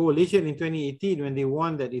coalition in 2018, when they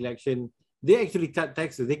won that election, they actually cut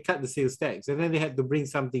taxes. They cut the sales tax, and then they had to bring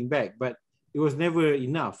something back, but it was never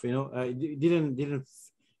enough. It didn't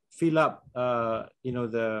fill up.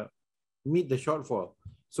 Meet the shortfall.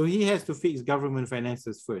 So he has to fix government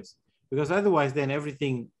finances first, because otherwise, then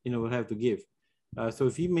everything will have to give. So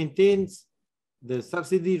if he maintains the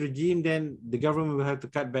subsidy regime, then the government will have to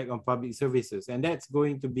cut back on public services. And that's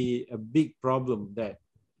going to be a big problem that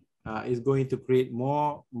is going to create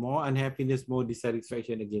more unhappiness, more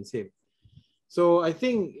dissatisfaction against him. So I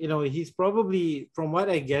think, he's probably, from what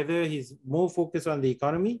I gather, he's more focused on the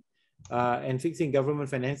economy and fixing government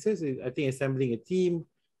finances. I think assembling a team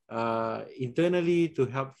internally to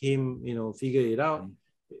help him, figure it out.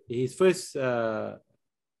 His first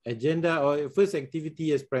agenda or first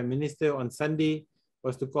activity as Prime Minister on Sunday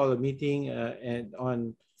was to call a meeting and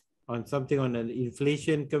on something on an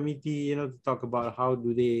inflation committee, to talk about how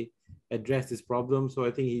do they address this problem. So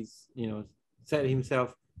I think he's, set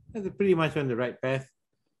himself as pretty much on the right path.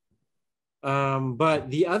 But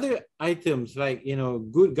the other items like,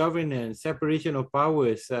 good governance, separation of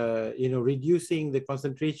powers, reducing the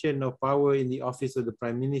concentration of power in the office of the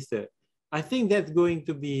Prime Minister, I think that's going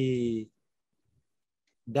to be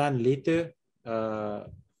done later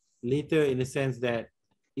in the sense that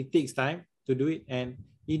it takes time to do it, and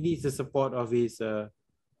he needs the support of his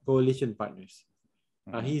coalition partners.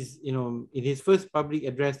 He's, in his first public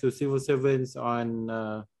address to civil servants on,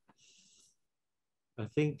 I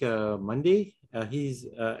think Monday, he's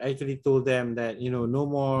actually told them that, no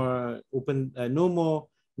more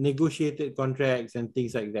negotiated contracts and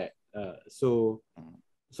things like that. So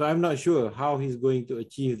I'm not sure how he's going to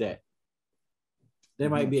achieve that. There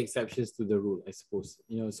might be exceptions to the rule, I suppose.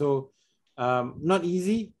 So not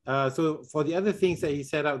easy. So for the other things that he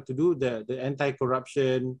set out to do, the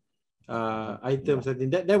anti-corruption items, I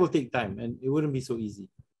think that will take time, and it wouldn't be so easy.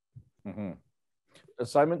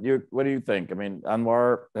 Simon, what do you think? I mean,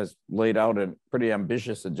 Anwar has laid out a pretty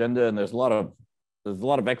ambitious agenda, and there's a lot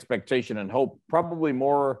of expectation and hope, probably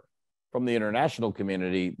more from the international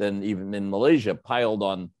community than even in Malaysia, piled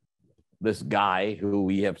on this guy who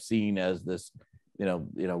we have seen as this,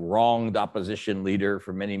 wronged opposition leader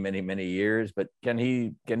for many, many, many years. But can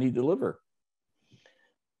he deliver?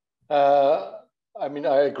 I mean,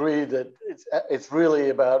 I agree that it's really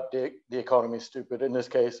about the economy, stupid. In this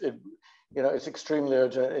case, it's extremely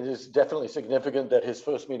urgent. It is definitely significant that his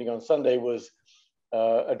first meeting on Sunday was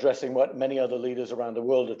addressing what many other leaders around the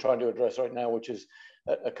world are trying to address right now, which is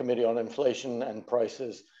a committee on inflation and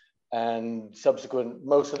prices. And subsequent,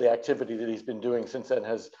 most of the activity that he's been doing since then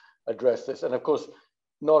has addressed this. And of course,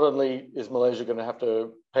 not only is Malaysia going to have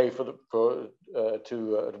to pay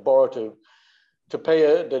to borrow to pay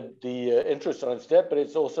the interest on its debt, but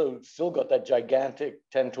it's also still got that gigantic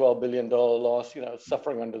 $10-12 billion loss,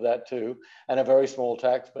 suffering under that too, and a very small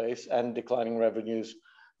tax base and declining revenues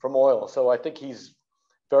from oil. So I think he's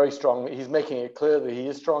very strong. He's making it clear that he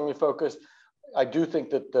is strongly focused. I do think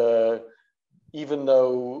that even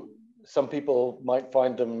though some people might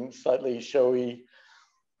find them slightly showy,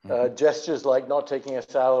 gestures like not taking a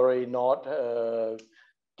salary, not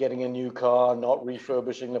getting a new car, not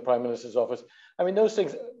refurbishing the Prime Minister's office, I mean, those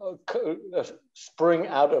things spring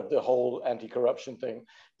out of the whole anti-corruption thing,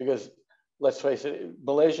 because let's face it,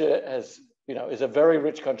 Malaysia has, is a very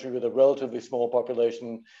rich country with a relatively small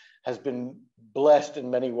population, has been blessed in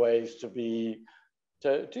many ways to be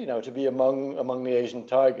among the Asian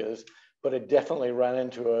tigers, but it definitely ran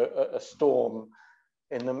into a storm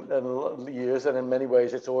in the years, and in many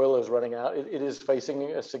ways its oil is running out. It is facing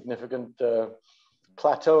a significant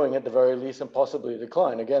plateauing at the very least, and possibly a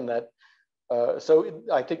decline. Again,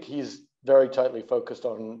 I think he's very tightly focused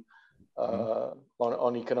on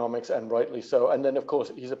economics, and rightly so. And then, of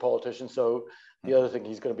course, he's a politician, so the other thing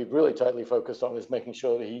he's going to be really tightly focused on is making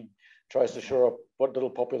sure that he tries to shore up what little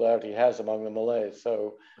popularity he has among the Malays.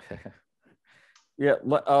 So, yeah.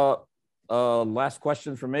 Last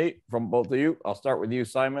question from both of you. I'll start with you,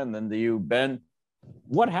 Simon, then to you, Ben.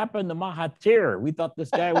 What happened to Mahathir? We thought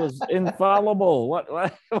this guy was infallible.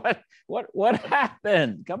 What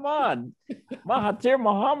happened? Come on, Mahathir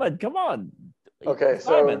Mohamad. Come on. Okay,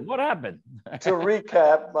 Simon, so what happened? To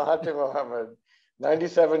recap, Mahathir Mohamad,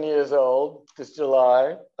 97 years old this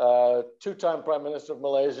July, two-time Prime Minister of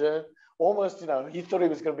Malaysia. Almost, he thought he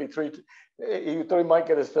was going to be he thought he might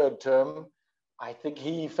get his third term. I think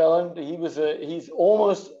he fell into, he's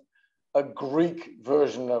almost a Greek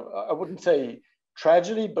version of, I wouldn't say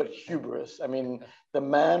tragedy, but hubris. I mean, the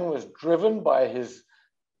man was driven by his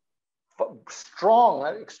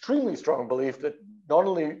extremely strong belief that not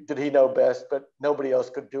only did he know best, but nobody else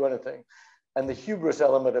could do anything. And the hubris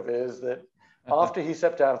element of it is that after he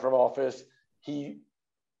stepped down from office, he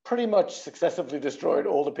pretty much successively destroyed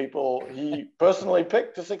all the people he personally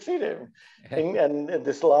picked to succeed him. And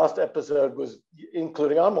this last episode was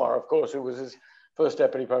including Anwar, of course, who was his first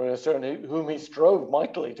deputy prime minister, and whom he strove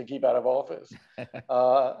mightily to keep out of office.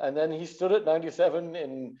 And then he stood at 97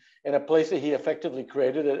 in a place that he effectively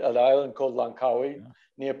created, an island called Langkawi,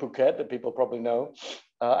 near Phuket, that people probably know.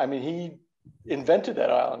 I mean, he invented that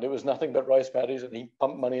island. It was nothing but rice paddies, and he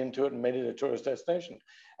pumped money into it and made it a tourist destination.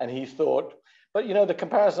 And he thought, but the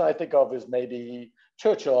comparison I think of is maybe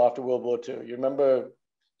Churchill after World War II. You remember,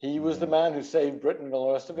 he was the man who saved Britain and all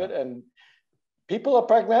the rest of it. And people are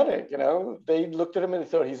pragmatic, They looked at him and they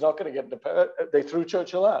thought he's not going to get they threw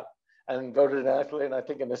Churchill out and voted inaccurately. And I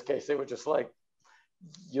think in this case, they were just like,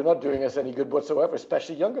 you're not doing us any good whatsoever,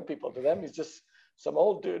 especially younger people. To them, he's just some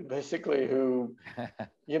old dude, basically, who, I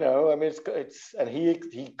mean, and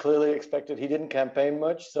he clearly expected, he didn't campaign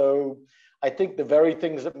much. So I think the very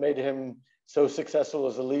things that made him so successful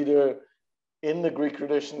as a leader in the Greek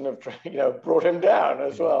tradition of, brought him down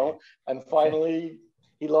as well. And finally,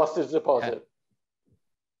 he lost his deposit.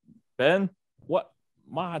 Ben, what?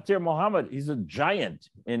 Mahathir Mohamad, he's a giant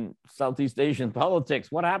in Southeast Asian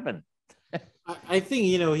politics. What happened? I think,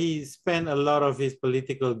 he spent a lot of his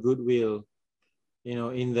political goodwill, at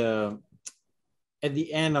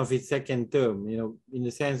the end of his second term, in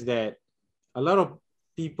the sense that a lot of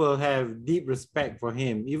people have deep respect for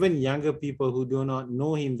him. Even younger people who do not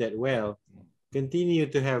know him that well continue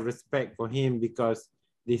to have respect for him because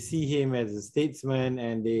they see him as a statesman,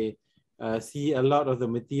 and they see a lot of the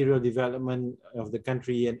material development of the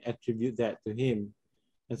country and attribute that to him.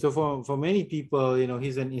 And so for many people,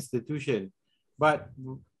 he's an institution. But,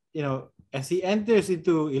 as he enters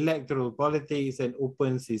into electoral politics and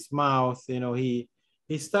opens his mouth, he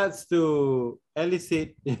starts to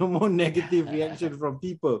elicit more negative reaction from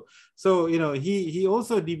people. So, he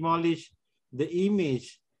also demolished the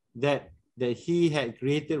image that he had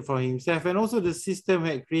created for himself, and also the system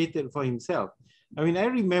had created for himself. I mean, I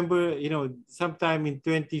remember, sometime in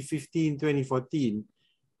 2015, 2014,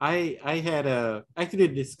 I had actually a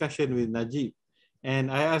discussion with Najib,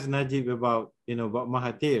 and I asked Najib about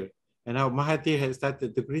Mahathir and how Mahathir had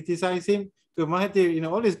started to criticize him. Because Mahathir,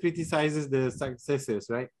 always criticizes the successors,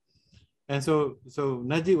 right? And so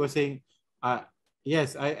Najib was saying,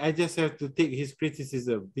 yes, I just have to take his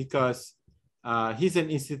criticism because he's an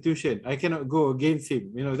institution. I cannot go against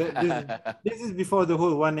him. This is before the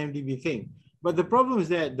whole 1MDB thing. But the problem is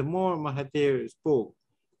that the more Mahathir spoke,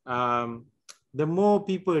 the more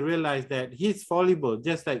people realize that he's fallible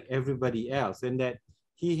just like everybody else, and that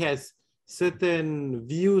he has certain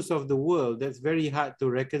views of the world that's very hard to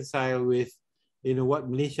reconcile with what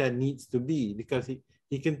Malaysia needs to be, because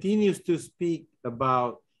he continues to speak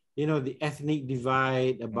about the ethnic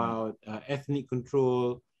divide, about ethnic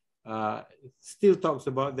control, still talks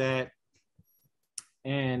about that,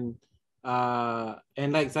 and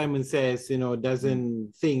like Simon says,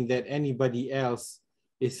 doesn't think that anybody else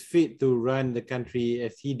is fit to run the country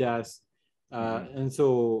as he does, and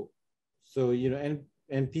so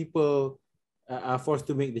and people are forced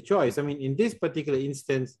to make the choice. I mean, in this particular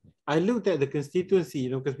instance, I looked at the constituency,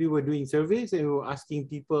 because we were doing surveys and we were asking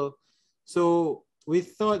people, so we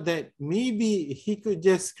thought that maybe he could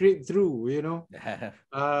just scrape through, you know,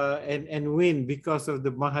 and win because of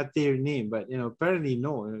the Mahathir name. But you know, apparently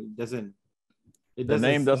no, it doesn't. The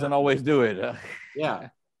name doesn't always do it. Yeah.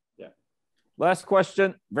 Last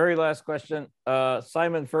question, very last question.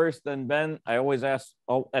 Simon first, then Ben. I always ask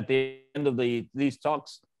at the end of these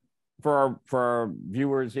talks for our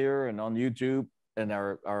viewers here and on YouTube and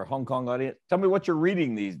our Hong Kong audience. Tell me what you're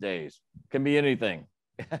reading these days. Can be anything.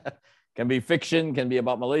 Can be fiction, can be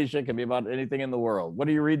about Malaysia, can be about anything in the world. What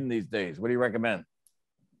are you reading these days? What do you recommend?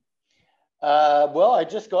 Well, I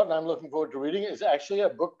just got, and I'm looking forward to reading it, is actually a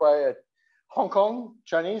book by a Hong Kong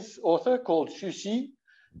Chinese author called Xu Xi.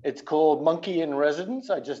 It's called Monkey in Residence.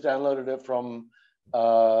 I just downloaded it from,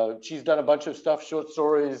 she's done a bunch of stuff, short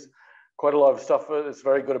stories, quite a lot of stuff that's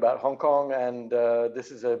very good about Hong Kong. And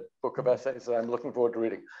this is a book of essays that I'm looking forward to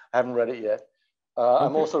reading. I haven't read it yet. Okay.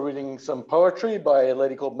 I'm also reading some poetry by a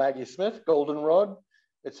lady called Maggie Smith, Goldenrod.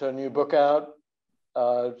 It's her new book out.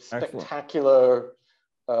 Spectacular,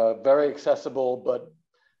 very accessible, but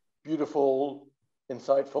beautiful,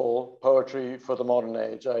 insightful poetry for the modern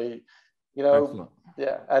age. Excellent.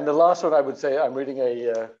 Yeah. And the last one I would say, I'm reading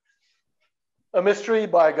a mystery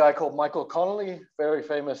by a guy called Michael Connolly, very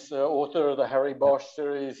famous author of the Harry Bosch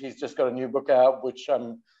series. He's just got a new book out, which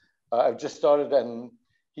I've just started, and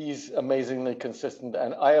he's amazingly consistent.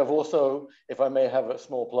 And I have also, if I may have a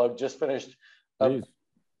small plug, just finished a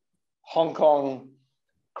Hong Kong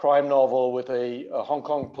crime novel with a Hong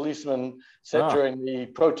Kong policeman set during the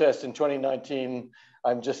protest in 2019.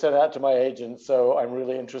 I'm just sent out to my agent, so I'm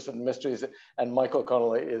really interested in mysteries. And Michael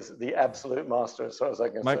Connolly is the absolute master, as far as I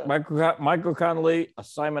can say. Michael Connolly, a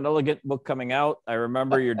Simon Elegant book coming out. I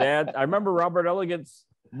remember your dad. I remember Robert Elegant's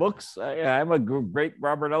books. I'm a great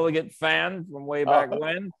Robert Elegant fan from way back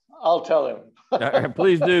when. I'll tell him.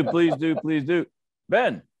 Please do, please do, please do.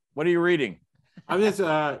 Ben, what are you reading? I'm just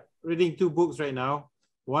reading two books right now.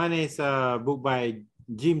 One is a book by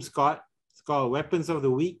Jim Scott. It's called Weapons of the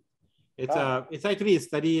Weak. It's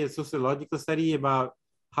actually a sociological study about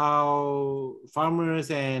how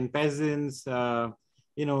farmers and peasants,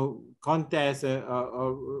 contest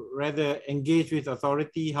or rather engage with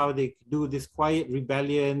authority, how they do this quiet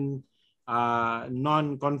rebellion,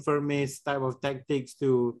 non-conformist type of tactics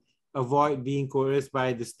to avoid being coerced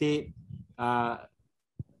by the state.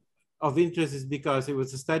 Of interest is because it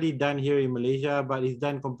was a study done here in Malaysia, but it's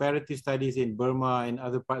done comparative studies in Burma and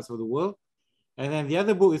other parts of the world. And then the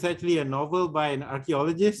other book is actually a novel by an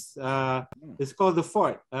archaeologist. It's called The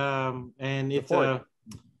Fort. And it's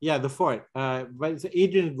The Fort. But it's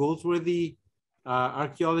Adrian Goldsworthy,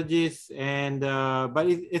 archaeologist, and but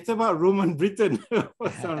it's about Roman Britain for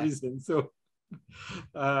some reason. So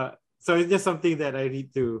it's just something that I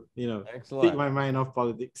read to, take my mind off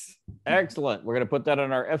politics. Excellent. We're going to put that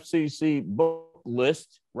on our FCC book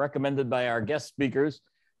list, recommended by our guest speakers.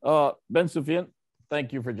 Ben Sufyan,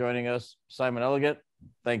 thank you for joining us. Simon Elegant,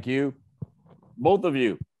 thank you. Both of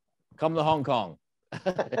you, come to Hong Kong.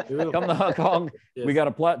 Come to Hong Kong. Yes. We got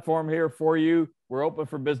a platform here for you. We're open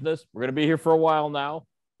for business. We're going to be here for a while now.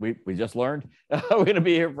 We just learned. We're going to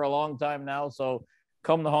be here for a long time now. So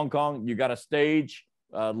come to Hong Kong. You got a stage.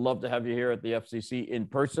 I'd love to have you here at the FCC in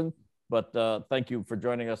person. But thank you for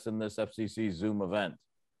joining us in this FCC Zoom event.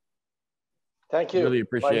 Thank you. Really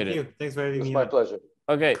appreciate it. Thank you. Thanks for having me. It's my pleasure.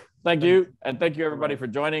 Okay, thank you. And thank you, everybody, for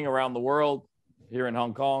joining around the world, here in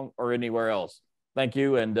Hong Kong or anywhere else. Thank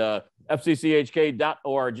you, and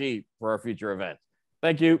fcchk.org for our future events.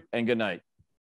 Thank you, and good night.